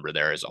phone number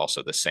there is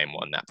also the same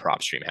one that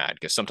PropStream had,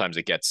 because sometimes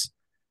it gets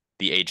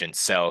the agent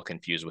cell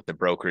confused with the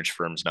brokerage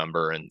firm's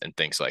number and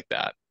things like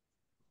that.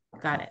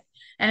 Got it.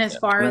 And as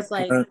far as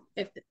like,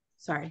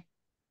 sorry,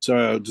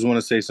 I just want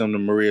to say something to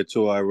Maria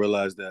too. I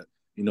realized that,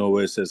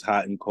 where it says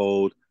hot and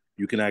cold,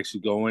 you can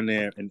actually go in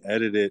there and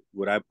edit it.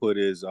 What I put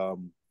is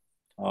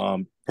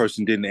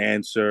person didn't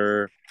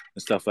answer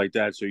and stuff like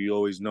that. So you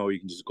always know you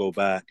can just go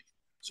back.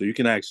 So you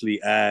can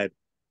actually add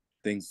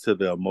things to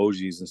the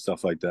emojis and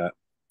stuff like that,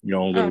 your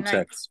own little nice.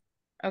 text.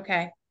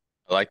 Okay.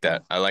 I like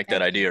that. I like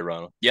that idea,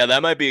 Ronald. Yeah,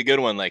 that might be a good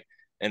one. Like,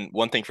 and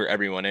one thing for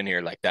everyone in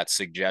here, like that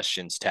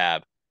suggestions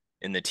tab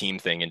in the team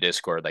thing in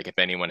Discord. Like, if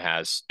anyone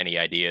has any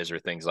ideas or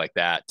things like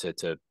that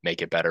to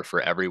make it better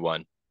for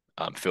everyone,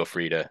 feel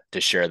free to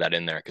share that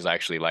in there, because I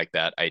actually like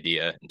that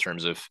idea in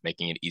terms of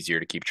making it easier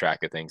to keep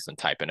track of things than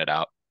typing it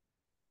out.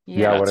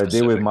 Yeah, what I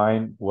did with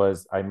mine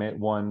was I made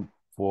one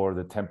for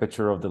the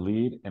temperature of the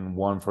lead and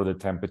one for the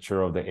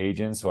temperature of the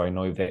agent. So I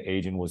know if the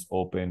agent was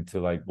open to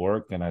like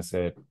work, then I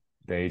said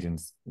the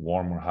agent's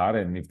warm or hot.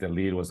 And if the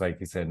lead was like,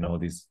 he said, no,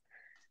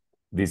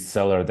 this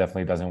seller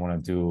definitely doesn't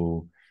want to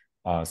do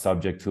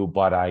subject to,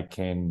 but I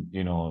can,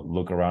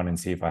 look around and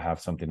see if I have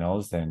something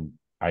else, then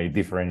I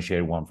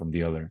differentiate one from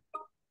the other.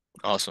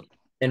 Awesome.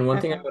 And one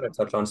thing I want to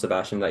touch on,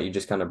 Sebastian, that you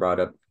just kind of brought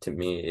up to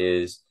me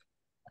is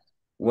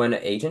when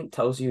an agent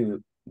tells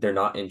you they're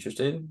not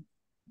interested,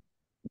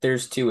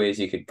 there's two ways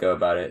you could go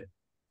about it.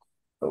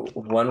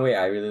 One way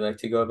I really like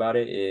to go about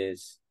it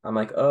is I'm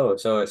like, oh,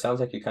 so it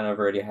sounds like you kind of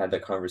already had the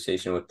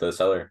conversation with the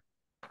seller.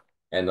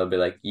 And they'll be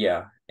like,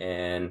 yeah.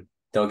 And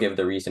they'll give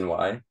the reason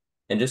why.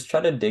 And just try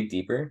to dig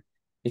deeper,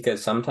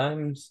 because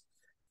sometimes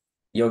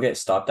you'll get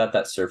stopped at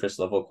that surface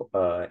level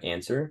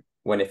answer,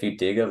 when if you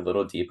dig a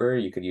little deeper,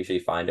 you could usually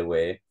find a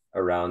way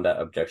around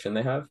that objection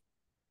they have.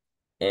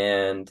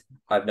 And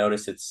I've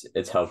noticed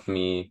it's helped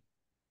me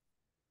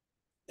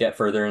get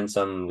further in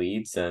some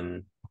leads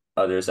and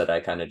others that I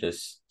kind of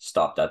just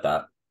stopped at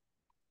that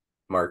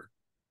mark.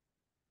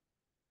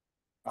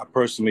 I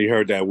personally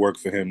heard that work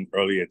for him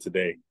earlier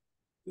today.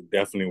 It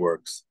definitely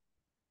works.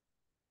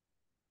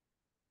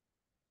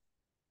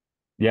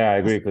 Yeah, I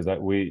agree, because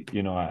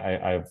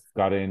I've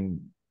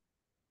gotten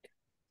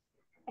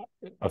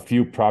a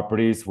few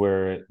properties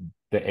where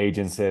the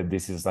agent said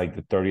this is like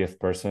the 30th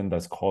person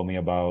that's called me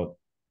about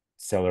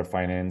seller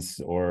finance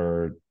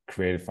or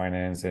creative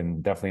finance,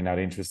 and definitely not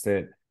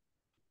interested.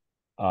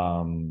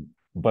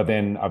 But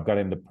then I've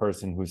gotten the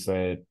person who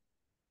said,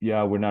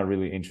 yeah, we're not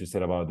really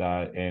interested about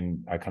that.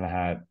 And I kind of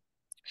had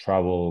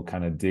trouble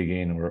kind of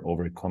digging or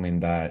overcoming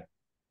that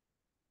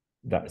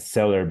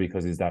seller,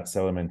 because it's that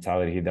seller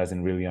mentality. He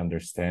doesn't really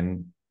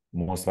understand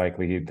most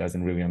likely he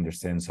doesn't really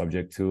understand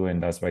subject to,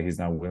 and that's why he's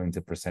not willing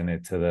to present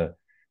it to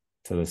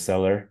the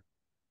seller.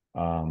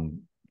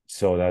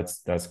 So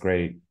that's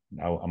great.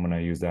 I'm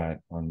gonna use that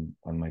on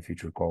my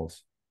future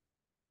calls.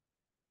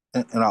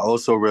 And I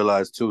also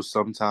realize too,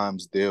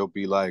 sometimes they'll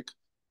be like,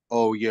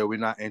 "Oh yeah, we're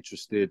not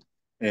interested."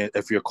 And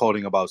if you're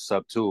calling about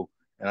sub two,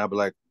 and I'll be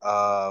like,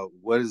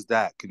 what is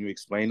that? Can you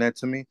explain that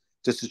to me?"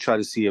 Just to try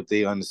to see if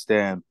they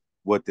understand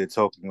what they're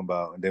talking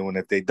about. And then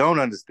if they don't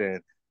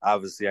understand,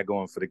 obviously I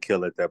go in for the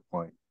kill at that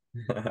point.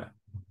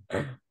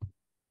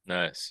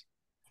 Nice.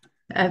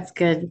 That's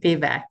good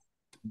feedback.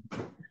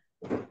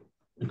 Um,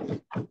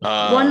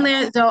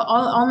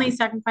 Only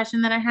second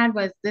question that I had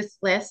was this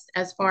list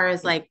as far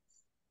as like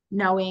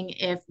knowing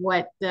if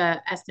what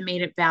the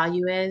estimated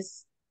value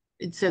is.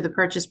 So the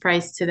purchase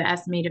price to the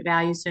estimated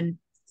value. So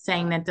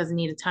saying that doesn't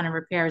need a ton of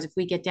repairs. If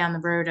we get down the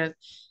road of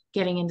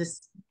getting into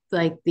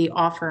like the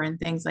offer and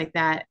things like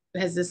that,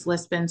 has this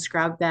list been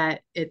scrubbed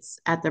that it's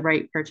at the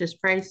right purchase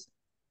price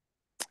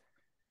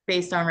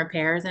based on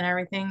repairs and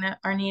everything that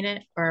are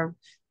needed, or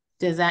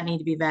does that need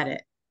to be vetted?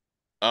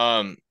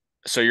 um,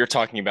 so you're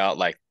talking about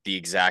like the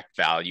exact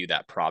value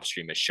that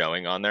PropStream is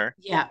showing on there?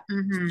 Yeah.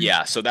 Mm-hmm.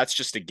 Yeah, so that's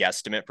just a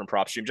guesstimate from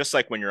PropStream. Just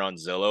like when you're on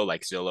Zillow,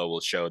 like Zillow will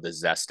show the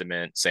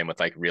Zestimate. Same with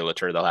like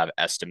Realtor, they'll have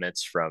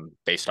estimates from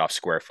based off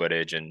square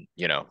footage and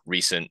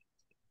recent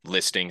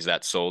listings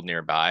that sold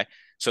nearby.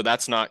 So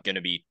that's not going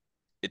to be.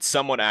 It's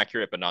somewhat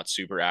accurate, but not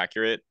super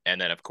accurate. And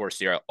then of course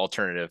the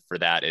alternative for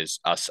that is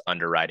us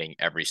underwriting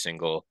every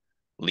single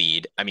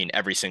lead. I mean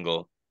every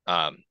single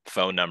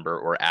phone number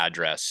or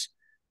address,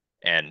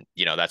 and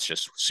that's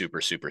just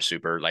super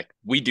like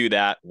we do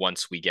that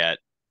once we get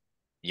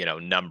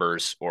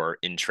numbers or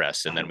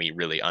interest, and then we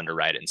really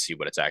underwrite it and see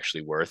what it's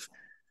actually worth.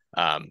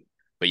 But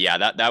yeah,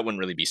 that wouldn't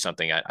really be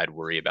something I'd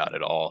worry about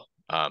at all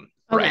right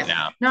Okay.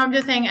 now. No, I'm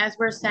just saying, as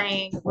we're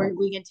saying,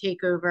 we can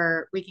take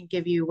over, we can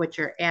give you what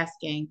you're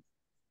asking.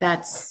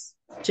 That's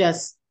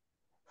just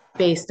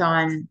based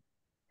on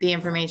the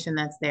information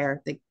that's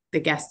there, the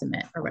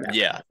guesstimate or whatever.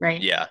 Yeah.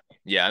 Right. Yeah.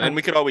 And then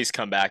we could always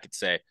come back and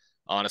say,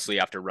 honestly,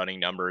 after running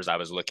numbers, I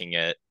was looking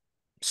at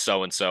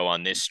so and so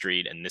on this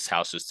street, and this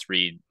house is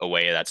 3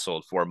 away that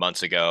sold 4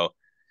 months ago.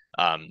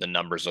 The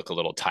numbers look a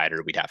little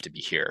tighter. We'd have to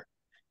be here.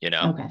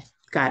 Okay.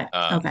 Got it.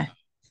 Okay.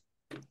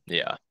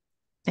 Yeah.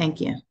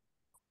 Thank you.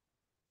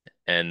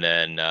 And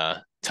then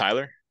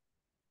Tyler.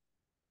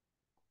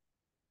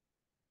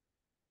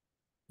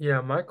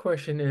 Yeah, my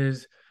question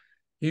is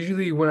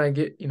usually when I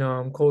get,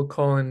 I'm cold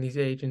calling these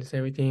agents and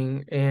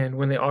everything, and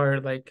when they are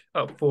like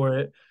up for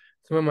it,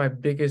 some of my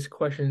biggest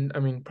questions,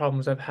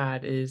 problems I've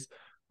had is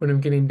when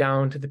I'm getting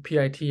down to the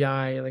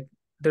PITI, like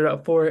they're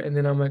up for it, and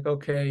then I'm like,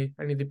 okay,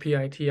 I need the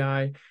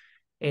PITI.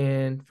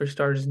 And for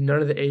starters,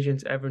 none of the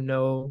agents ever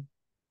know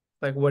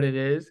like what it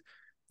is.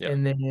 Yeah.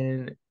 And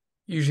then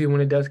usually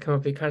when it does come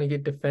up, they kind of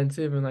get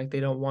defensive and like they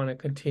don't want to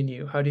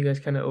continue. How do you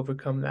guys kind of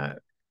overcome that?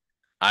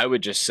 I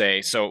would just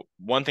say, so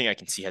one thing I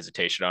can see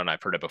hesitation on,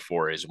 I've heard it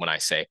before, is when I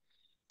say,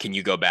 can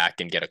you go back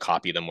and get a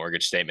copy of the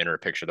mortgage statement or a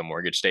picture of the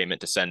mortgage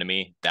statement to send to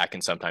me? That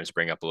can sometimes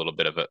bring up a little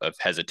bit of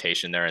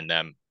hesitation there and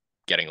them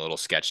getting a little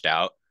sketched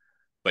out.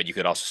 But you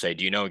could also say,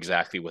 do you know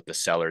exactly what the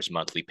seller's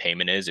monthly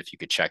payment is? If you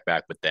could check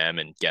back with them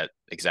and get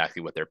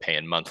exactly what they're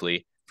paying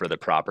monthly for the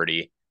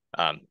property,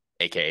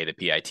 AKA the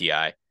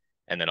PITI,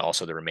 and then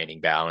also the remaining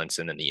balance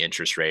and then the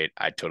interest rate,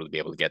 I'd totally be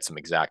able to get some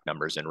exact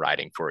numbers in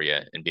writing for you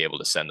and be able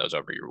to send those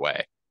over your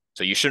way.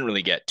 So you shouldn't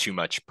really get too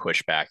much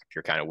pushback if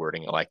you're kind of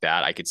wording it like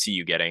that. I could see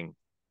you getting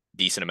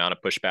decent amount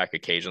of pushback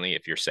occasionally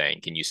if you're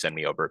saying, can you send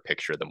me over a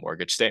picture of the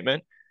mortgage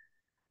statement?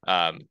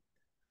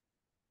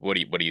 What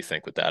do you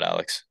think with that,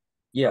 Alex?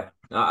 Yeah,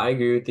 I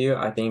agree with you.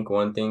 I think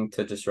one thing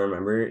to just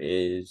remember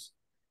is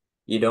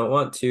you don't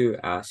want to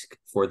ask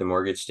for the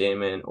mortgage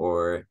statement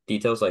or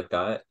details like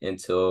that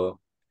until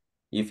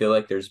you feel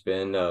like there's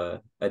been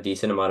a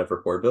decent amount of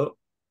rapport built.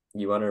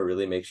 You want to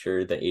really make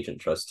sure the agent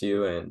trusts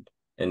you and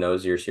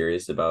knows you're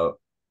serious about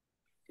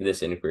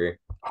this inquiry.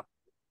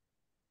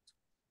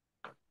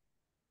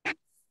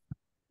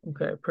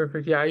 Okay,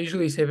 perfect. Yeah, I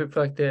usually save it for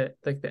like the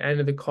end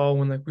of the call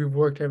when like we've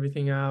worked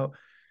everything out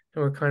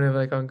and we're kind of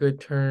like on good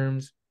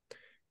terms.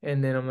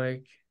 And then I'm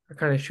like, I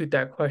kind of shoot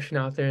that question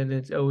out there, and then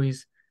it's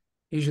always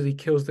usually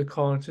kills the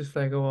call. And it's just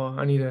like, oh, well,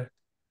 I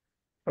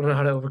don't know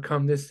how to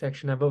overcome this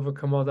section. I've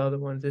overcome all the other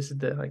ones. This is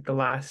the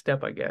last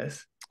step, I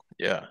guess.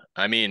 Yeah.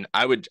 I mean,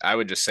 I would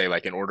just say,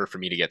 like, in order for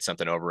me to get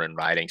something over in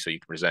writing so you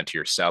can present to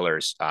your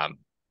sellers,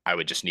 I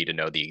would just need to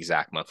know the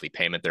exact monthly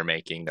payment they're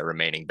making, their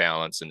remaining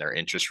balance, and their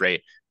interest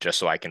rate, just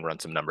so I can run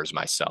some numbers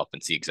myself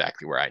and see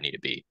exactly where I need to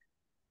be.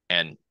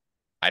 And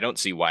I don't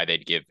see why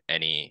they'd give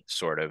any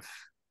sort of,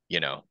 you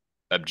know,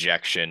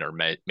 objection or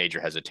major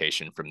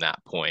hesitation from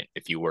that point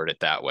if you word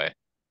it that way.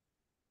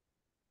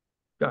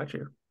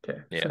 Gotcha. Okay.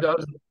 So Yeah. that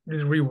was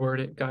just reword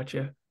it.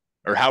 Gotcha.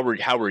 Or how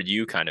were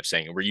you kind of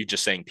saying? Were you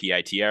just saying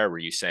PITR? Or were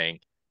you saying,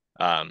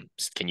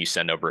 can you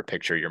send over a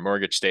picture of your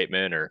mortgage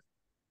statement? Or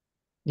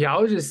Yeah, I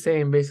was just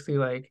saying basically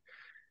like,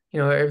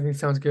 everything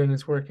sounds good and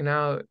it's working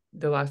out.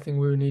 The last thing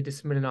we would need to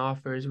submit an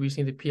offer is we just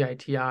need the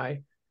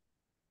PITI.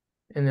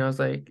 And I was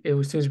like,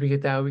 as soon as we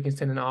get that, we can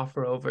send an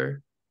offer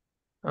over.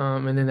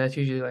 And then that's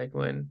usually like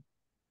when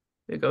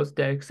it goes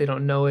dead because they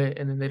don't know it,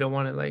 and then they don't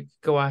want to like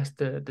go ask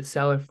the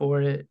seller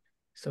for it,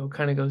 so it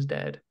kind of goes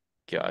dead.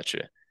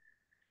 Gotcha.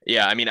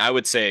 Yeah, I mean, I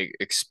would say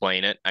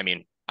explain it. I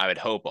mean, I would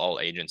hope all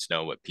agents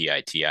know what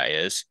PITI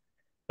is,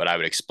 but I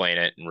would explain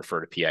it and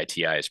refer to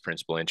PITI as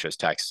principal, interest,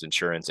 taxes,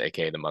 insurance,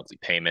 aka the monthly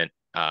payment,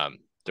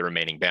 the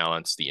remaining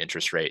balance, the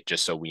interest rate,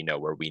 just so we know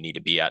where we need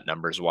to be at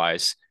numbers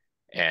wise,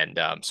 and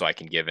so I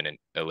can give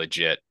a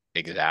legit,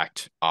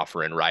 exact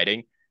offer in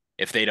writing.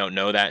 If they don't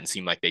know that and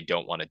seem like they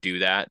don't want to do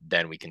that,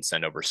 then we can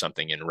send over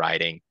something in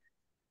writing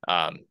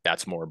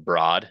that's more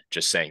broad,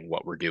 just saying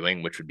what we're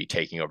doing, which would be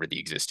taking over the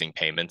existing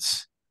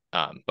payments.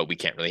 But we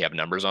can't really have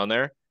numbers on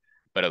there.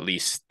 But at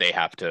least they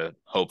have to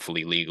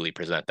hopefully legally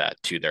present that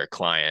to their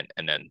client.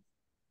 And then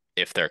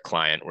if their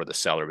client or the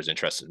seller was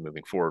interested in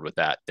moving forward with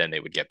that, then they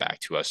would get back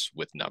to us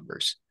with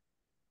numbers.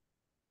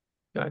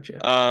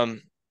 Gotcha.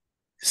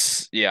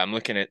 Yeah, I'm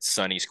looking at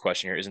Sunny's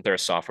question here. Isn't there a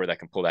software that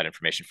can pull that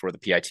information for the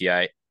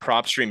PITI?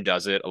 PropStream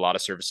does it. A lot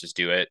of services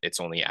do it. It's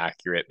only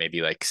accurate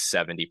maybe like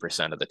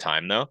 70% of the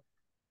time, though.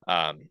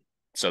 Um,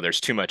 so there's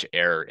too much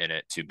error in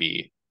it to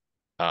be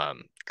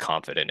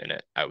confident in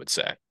it, I would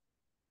say.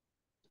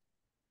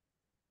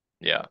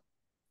 Yeah.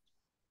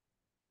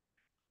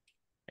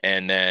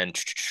 And then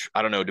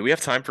I don't know. Do we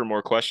have time for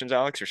more questions,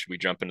 Alex, or should we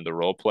jump into the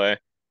role play?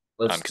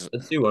 Let's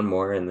do one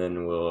more and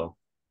then we'll.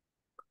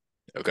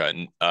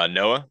 Okay.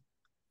 Noah?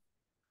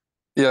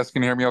 Yes,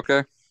 can you hear me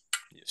okay?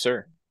 Yes,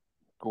 sir.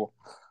 Cool.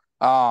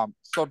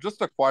 So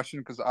just a question,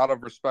 because out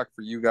of respect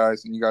for you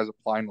guys and you guys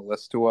applying the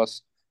list to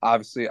us,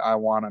 obviously I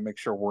want to make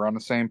sure we're on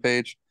the same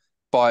page.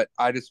 But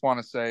I just want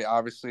to say,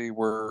 obviously,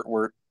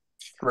 we're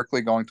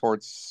strictly going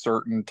towards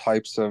certain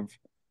types of,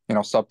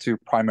 sub two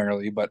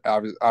primarily. But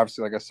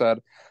obviously, like I said,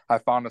 I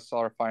found a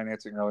seller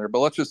financing earlier. But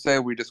let's just say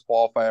we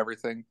disqualify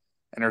everything,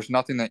 and there's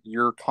nothing that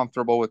you're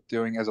comfortable with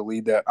doing as a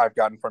lead that I've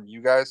gotten from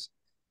you guys.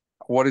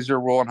 What is your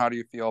rule and how do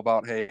you feel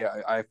about, hey,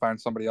 I find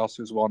somebody else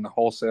who's willing to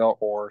wholesale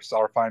or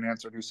seller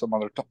finance or do some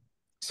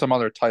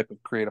other type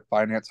of creative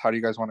finance? How do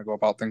you guys want to go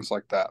about things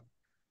like that?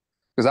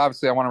 Because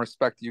obviously I want to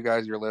respect you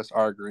guys, your list,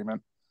 our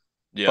agreement.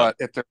 Yeah. But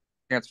if there's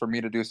a chance for me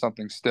to do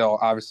something still,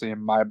 obviously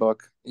in my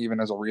book, even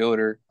as a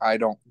realtor, I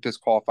don't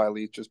disqualify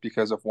leads just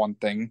because of one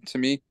thing to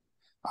me.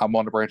 I'm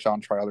willing to branch out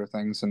and try other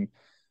things and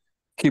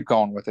keep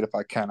going with it if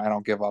I can. I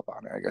don't give up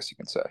on it, I guess you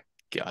can say.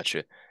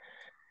 Gotcha.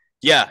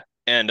 Yeah.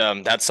 And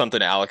that's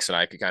something Alex and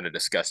I could kind of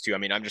discuss too. I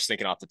mean, I'm just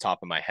thinking off the top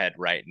of my head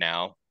right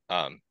now.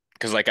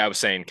 Because like I was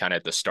saying kind of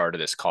at the start of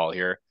this call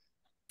here,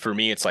 for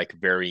me, it's like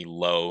very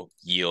low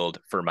yield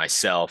for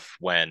myself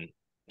when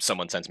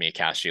someone sends me a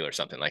cash deal or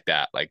something like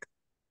that, like,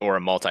 or a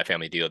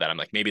multifamily deal that I'm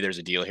like, maybe there's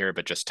a deal here,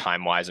 but just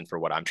time wise and for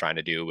what I'm trying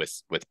to do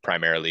with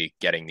primarily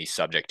getting these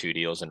subject to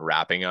deals and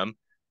wrapping them,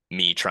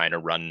 me trying to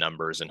run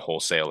numbers and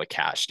wholesale a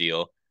cash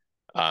deal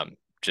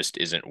just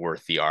isn't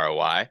worth the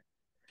ROI.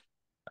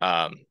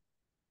 Um,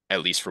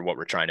 at least for what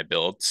we're trying to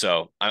build.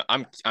 So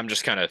I'm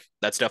just kind of,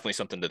 that's definitely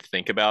something to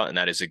think about, and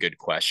that is a good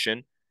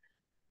question.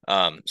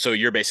 So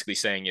you're basically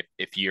saying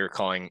if you're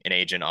calling an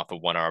agent off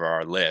of one of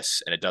our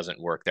lists and it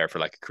doesn't work there for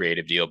like a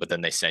creative deal, but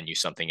then they send you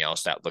something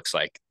else that looks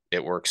like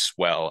it works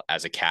well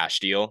as a cash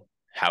deal,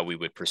 how we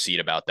would proceed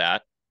about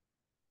that?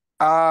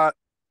 Uh,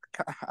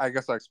 I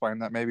guess I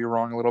explained that maybe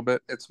wrong a little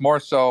bit. It's more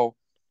so,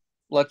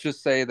 let's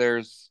just say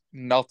there's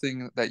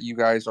nothing that you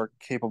guys are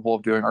capable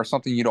of doing or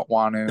something you don't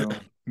want to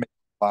make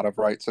a lot of,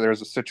 right? So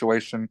there's a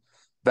situation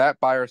that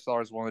buyer or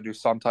seller is willing to do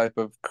some type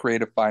of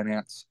creative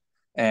finance,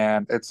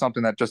 and it's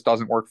something that just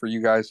doesn't work for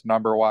you guys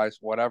number wise,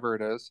 whatever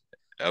it is.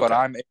 But Okay.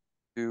 I'm able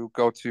to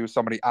go to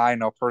somebody I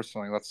know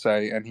personally, let's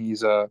say, and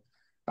he's a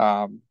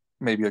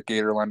maybe a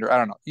gator lender. I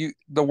don't know.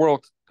 The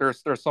world,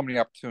 there's so many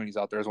opportunities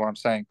out there, is what I'm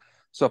saying.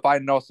 So if I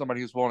know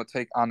somebody who's willing to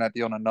take on that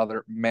deal in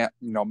another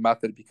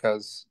method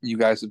because you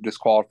guys have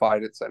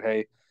disqualified it, said,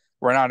 hey,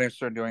 we're not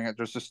interested in doing it.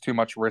 There's just too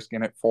much risk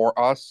in it for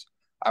us.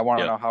 I want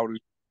to Yeah. know how to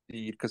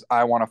proceed because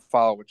I want to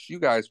follow what you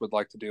guys would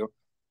like to do.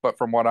 But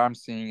from what I'm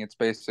seeing, it's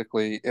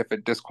basically if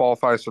it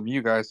disqualifies from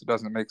you guys, it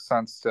doesn't make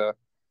sense to,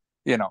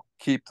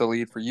 keep the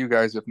lead for you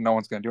guys if no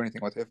one's going to do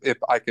anything with it. If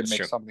I can That's make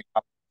true. something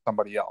up with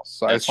somebody else.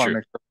 So I That's just want to true.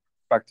 make sure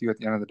I respect you at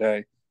the end of the day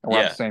and we're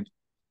on the Yeah. same.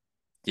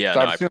 Yeah. So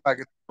No, I'd assume I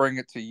could bring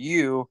it to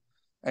you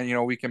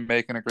and, we can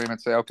make an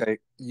agreement, say, okay,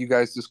 you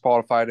guys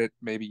disqualified it.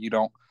 Maybe you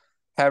don't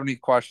have any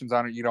questions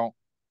on it. You don't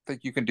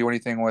think you can do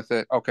anything with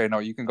it. Okay, no,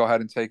 you can go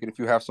ahead and take it. If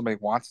you have somebody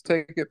who wants to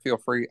take it, feel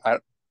free. I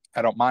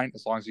don't mind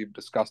as long as you've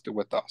discussed it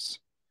with us.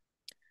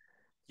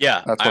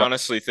 yeah. That's I what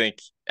honestly think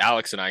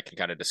Alex and I can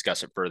kind of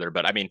discuss it further,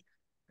 but I mean,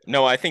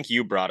 no, I think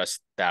you brought us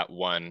that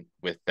one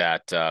with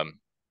that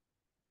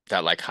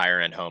like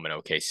higher end home in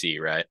OKC,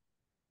 right?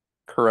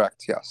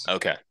 correct. Yes.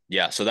 Okay.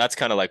 Yeah. So that's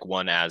kind of like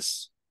one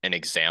as an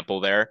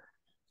example there.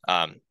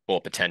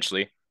 Well,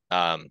 potentially.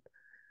 Um,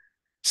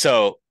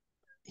 so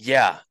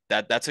yeah,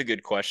 that's a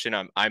good question.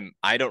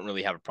 I don't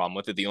really have a problem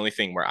with it. The only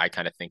thing where I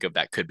kind of think of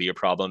that could be a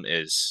problem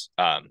is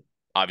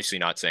obviously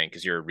not saying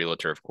because you're a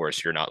realtor, of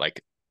course, you're not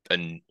like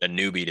a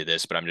newbie to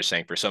this, but I'm just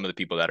saying for some of the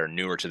people that are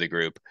newer to the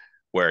group,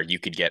 where you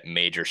could get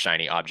major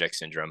shiny object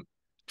syndrome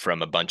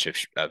from a bunch of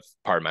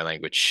pardon my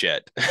language,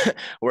 shit,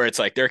 where it's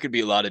like there could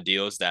be a lot of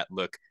deals that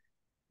look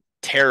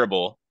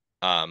terrible,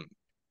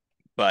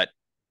 but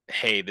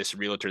hey, this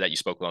realtor that you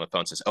spoke with on the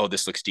phone says, oh,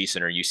 this looks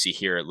decent, or you see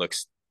here it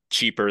looks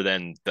cheaper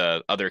than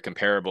the other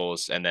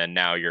comparables, and then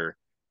now you're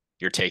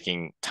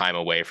taking time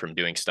away from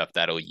doing stuff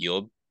that'll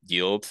yield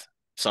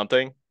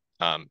something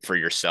for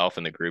yourself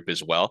and the group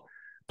as well.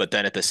 But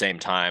then at the same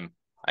time,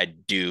 I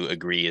do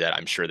agree that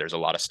I'm sure there's a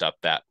lot of stuff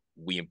that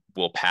we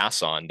will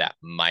pass on that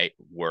might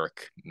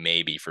work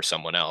maybe for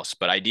someone else.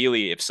 But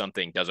ideally, if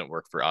something doesn't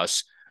work for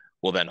us,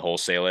 we'll then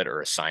wholesale it or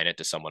assign it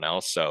to someone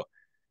else. So,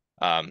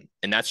 and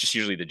that's just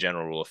usually the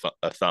general rule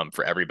of thumb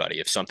for everybody.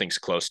 If something's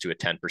close to a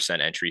 10%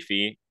 entry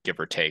fee, give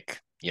or take,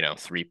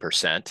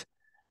 3%,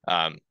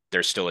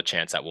 there's still a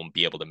chance that we'll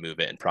be able to move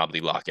it and probably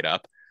lock it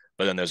up.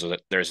 But then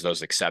there's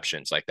those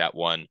exceptions, like that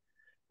one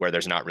where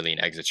there's not really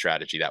an exit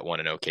strategy, that one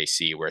in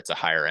OKC where it's a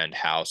higher end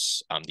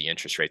house. The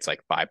interest rate's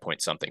like 5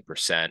 point something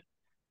percent.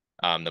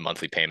 The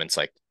monthly payment's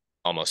like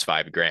almost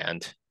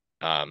 $5,000.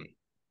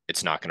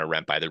 It's not going to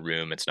rent by the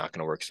room. It's not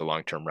going to work as a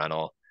long-term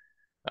rental.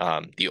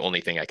 The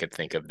only thing I could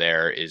think of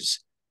there is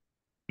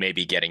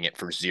maybe getting it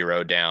for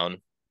zero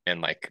down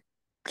and like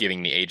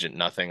giving the agent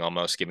nothing,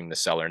 almost giving the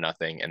seller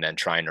nothing, and then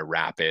trying to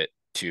wrap it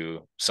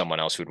to someone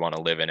else who'd want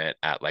to live in it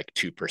at like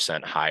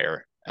 2%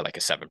 higher at like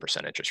a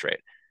 7% interest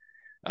rate.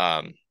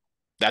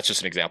 That's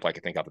just an example I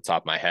could think off the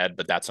top of my head,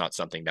 but that's not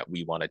something that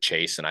we want to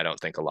chase. And I don't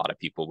think a lot of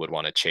people would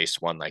want to chase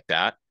one like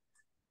that.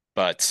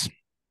 But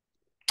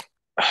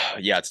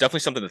yeah, it's definitely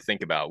something to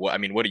think about. What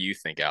do you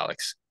think,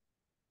 Alex?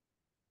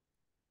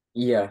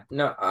 Yeah,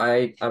 no,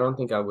 I don't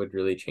think I would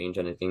really change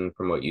anything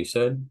from what you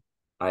said.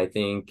 I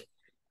think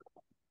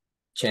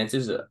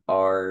chances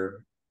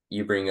are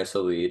you bring us a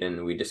lead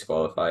and we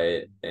disqualify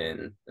it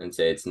and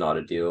say it's not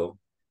a deal,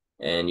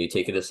 and you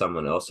take it to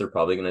someone else, they're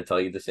probably going to tell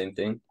you the same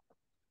thing.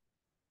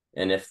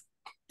 And if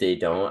they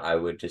don't, I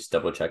would just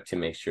double check to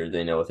make sure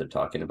they know what they're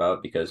talking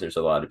about, because there's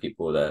a lot of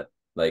people that,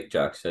 like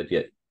Jack said,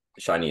 get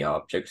shiny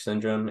object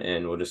syndrome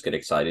and will just get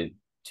excited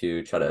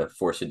to try to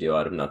force a deal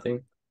out of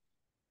nothing.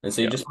 And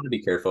so you just want to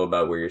be careful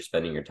about where you're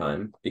spending your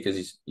time,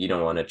 because you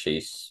don't want to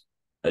chase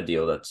a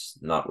deal that's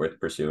not worth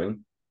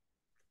pursuing.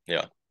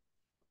 Yeah.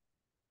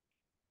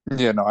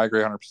 Yeah, no, I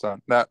agree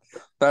 100%.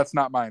 That's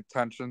not my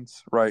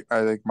intentions, right?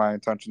 I think my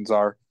intentions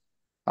are,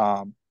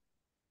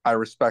 I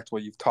respect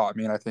what you've taught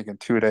me, and I think in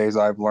 2 days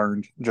I've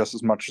learned just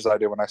as much as I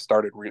did when I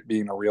started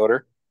being a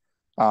realtor.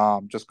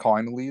 Just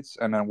calling the leads,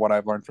 and then what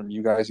I've learned from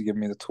you guys, you give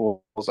me the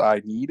tools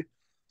I need.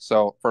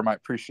 So for my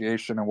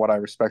appreciation and what I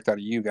respect out of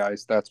you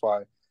guys, that's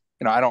why,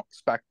 I don't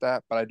expect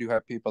that, but I do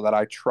have people that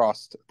I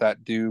trust that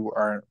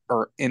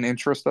are in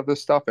interest of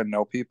this stuff and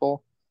know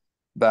people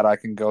that I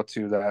can go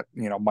to that,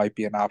 might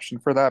be an option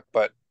for that.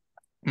 But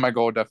my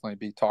goal would definitely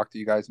be talk to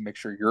you guys and make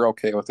sure you're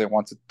okay with it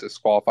once it's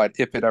disqualified,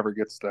 if it ever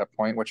gets to that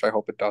point, which I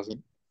hope it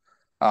doesn't.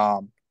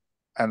 And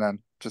then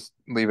just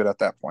leave it at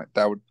that point.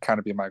 That would kind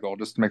of be my goal,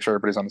 just to make sure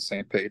everybody's on the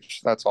same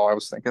page. That's all I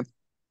was thinking.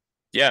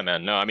 Yeah,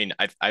 man. No,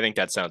 I think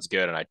that sounds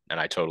good, and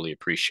I totally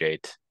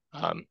appreciate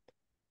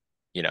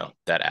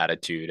that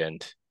attitude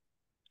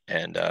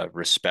and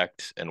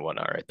respect and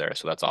whatnot right there.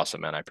 So that's awesome,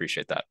 man. I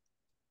appreciate that.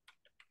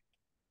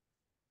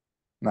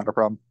 Not a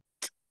problem.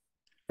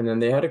 And then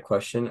they had a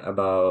question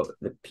about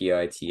the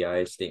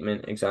PITI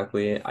statement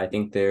exactly. I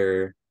think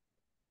they're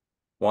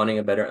wanting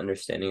a better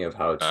understanding of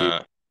how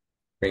to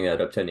bring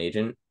that up to an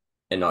agent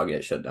and not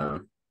get shut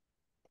down.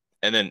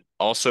 And then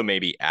also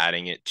maybe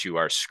adding it to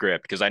our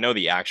script, because I know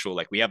the actual,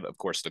 like we have, of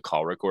course, the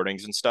call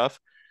recordings and stuff,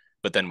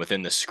 but then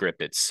within the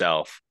script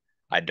itself,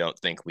 I don't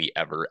think we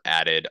ever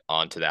added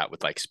onto that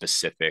with like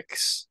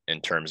specifics in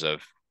terms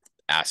of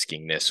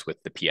asking this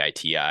with the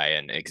PITI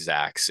and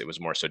exacts. It was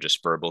more so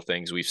just verbal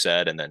things we've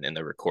said, and then in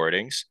the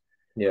recordings.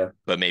 Yeah.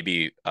 But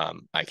maybe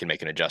I can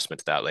make an adjustment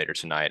to that later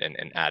tonight and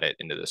add it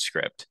into the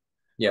script.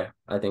 Yeah,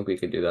 I think we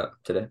could do that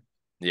today.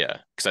 Yeah,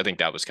 because I think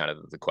that was kind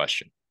of the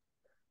question.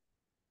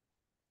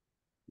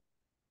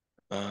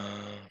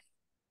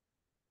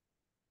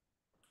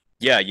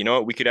 Yeah, you know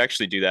what? We could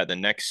actually do that. The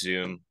next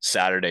Zoom,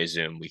 Saturday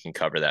Zoom, we can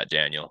cover that,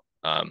 Daniel.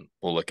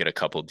 We'll look at a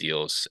couple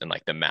deals and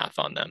like the math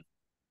on them.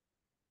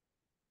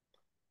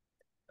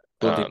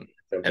 And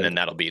then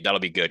that'll be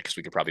good, because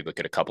we could probably look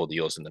at a couple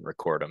deals and then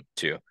record them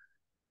too.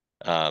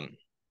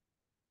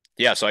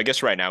 Yeah, so I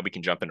guess right now we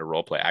can jump into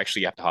role play. I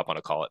actually have to hop on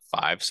a call at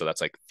 5, so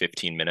that's like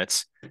 15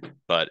 minutes.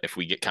 But if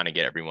we get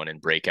everyone in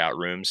breakout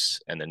rooms,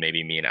 and then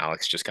maybe me and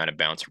Alex just kind of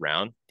bounce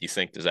around,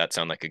 does that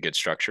sound like a good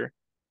structure?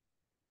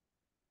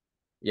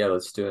 Yeah,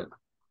 let's do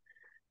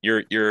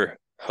it. You're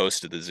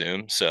host of the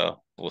Zoom,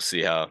 so we'll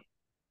see how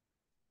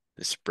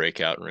this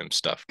breakout room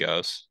stuff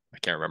goes. I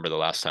can't remember the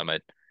last time I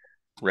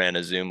ran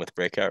a Zoom with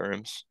breakout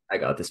rooms. I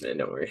got this, man.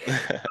 Don't worry.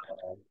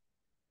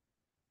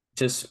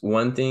 Just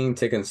one thing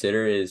to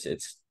consider is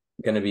it's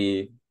going to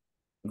be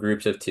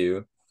groups of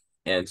 2.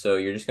 And so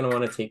you're just going to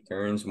want to take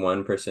turns,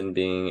 one person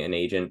being an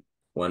agent,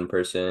 one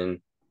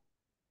person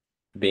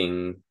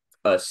being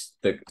us,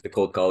 the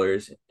cold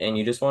callers, and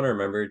you just want to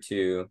remember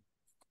to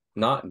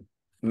not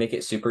make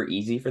it super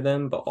easy for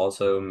them, but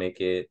also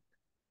make it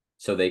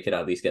so they could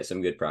at least get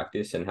some good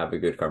practice and have a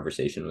good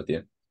conversation with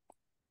you.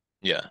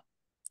 Yeah.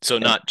 So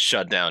And not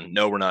shut down.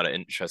 No, we're not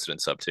interested in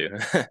sub two.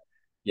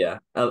 yeah,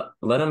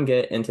 let them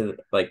get into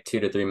like 2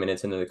 to 3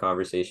 minutes into the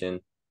conversation,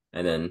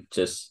 and then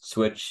just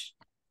switch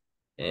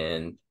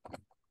and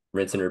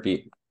rinse and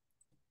repeat.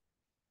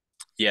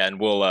 Yeah, and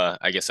we'll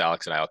I guess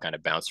Alex and I will kind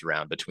of bounce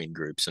around between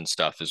groups and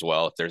stuff as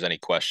well if there's any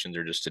questions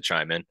or just to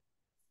chime in.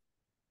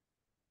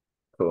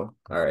 Cool.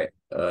 All right.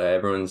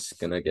 Everyone's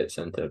gonna get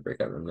sent to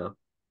breakout room now.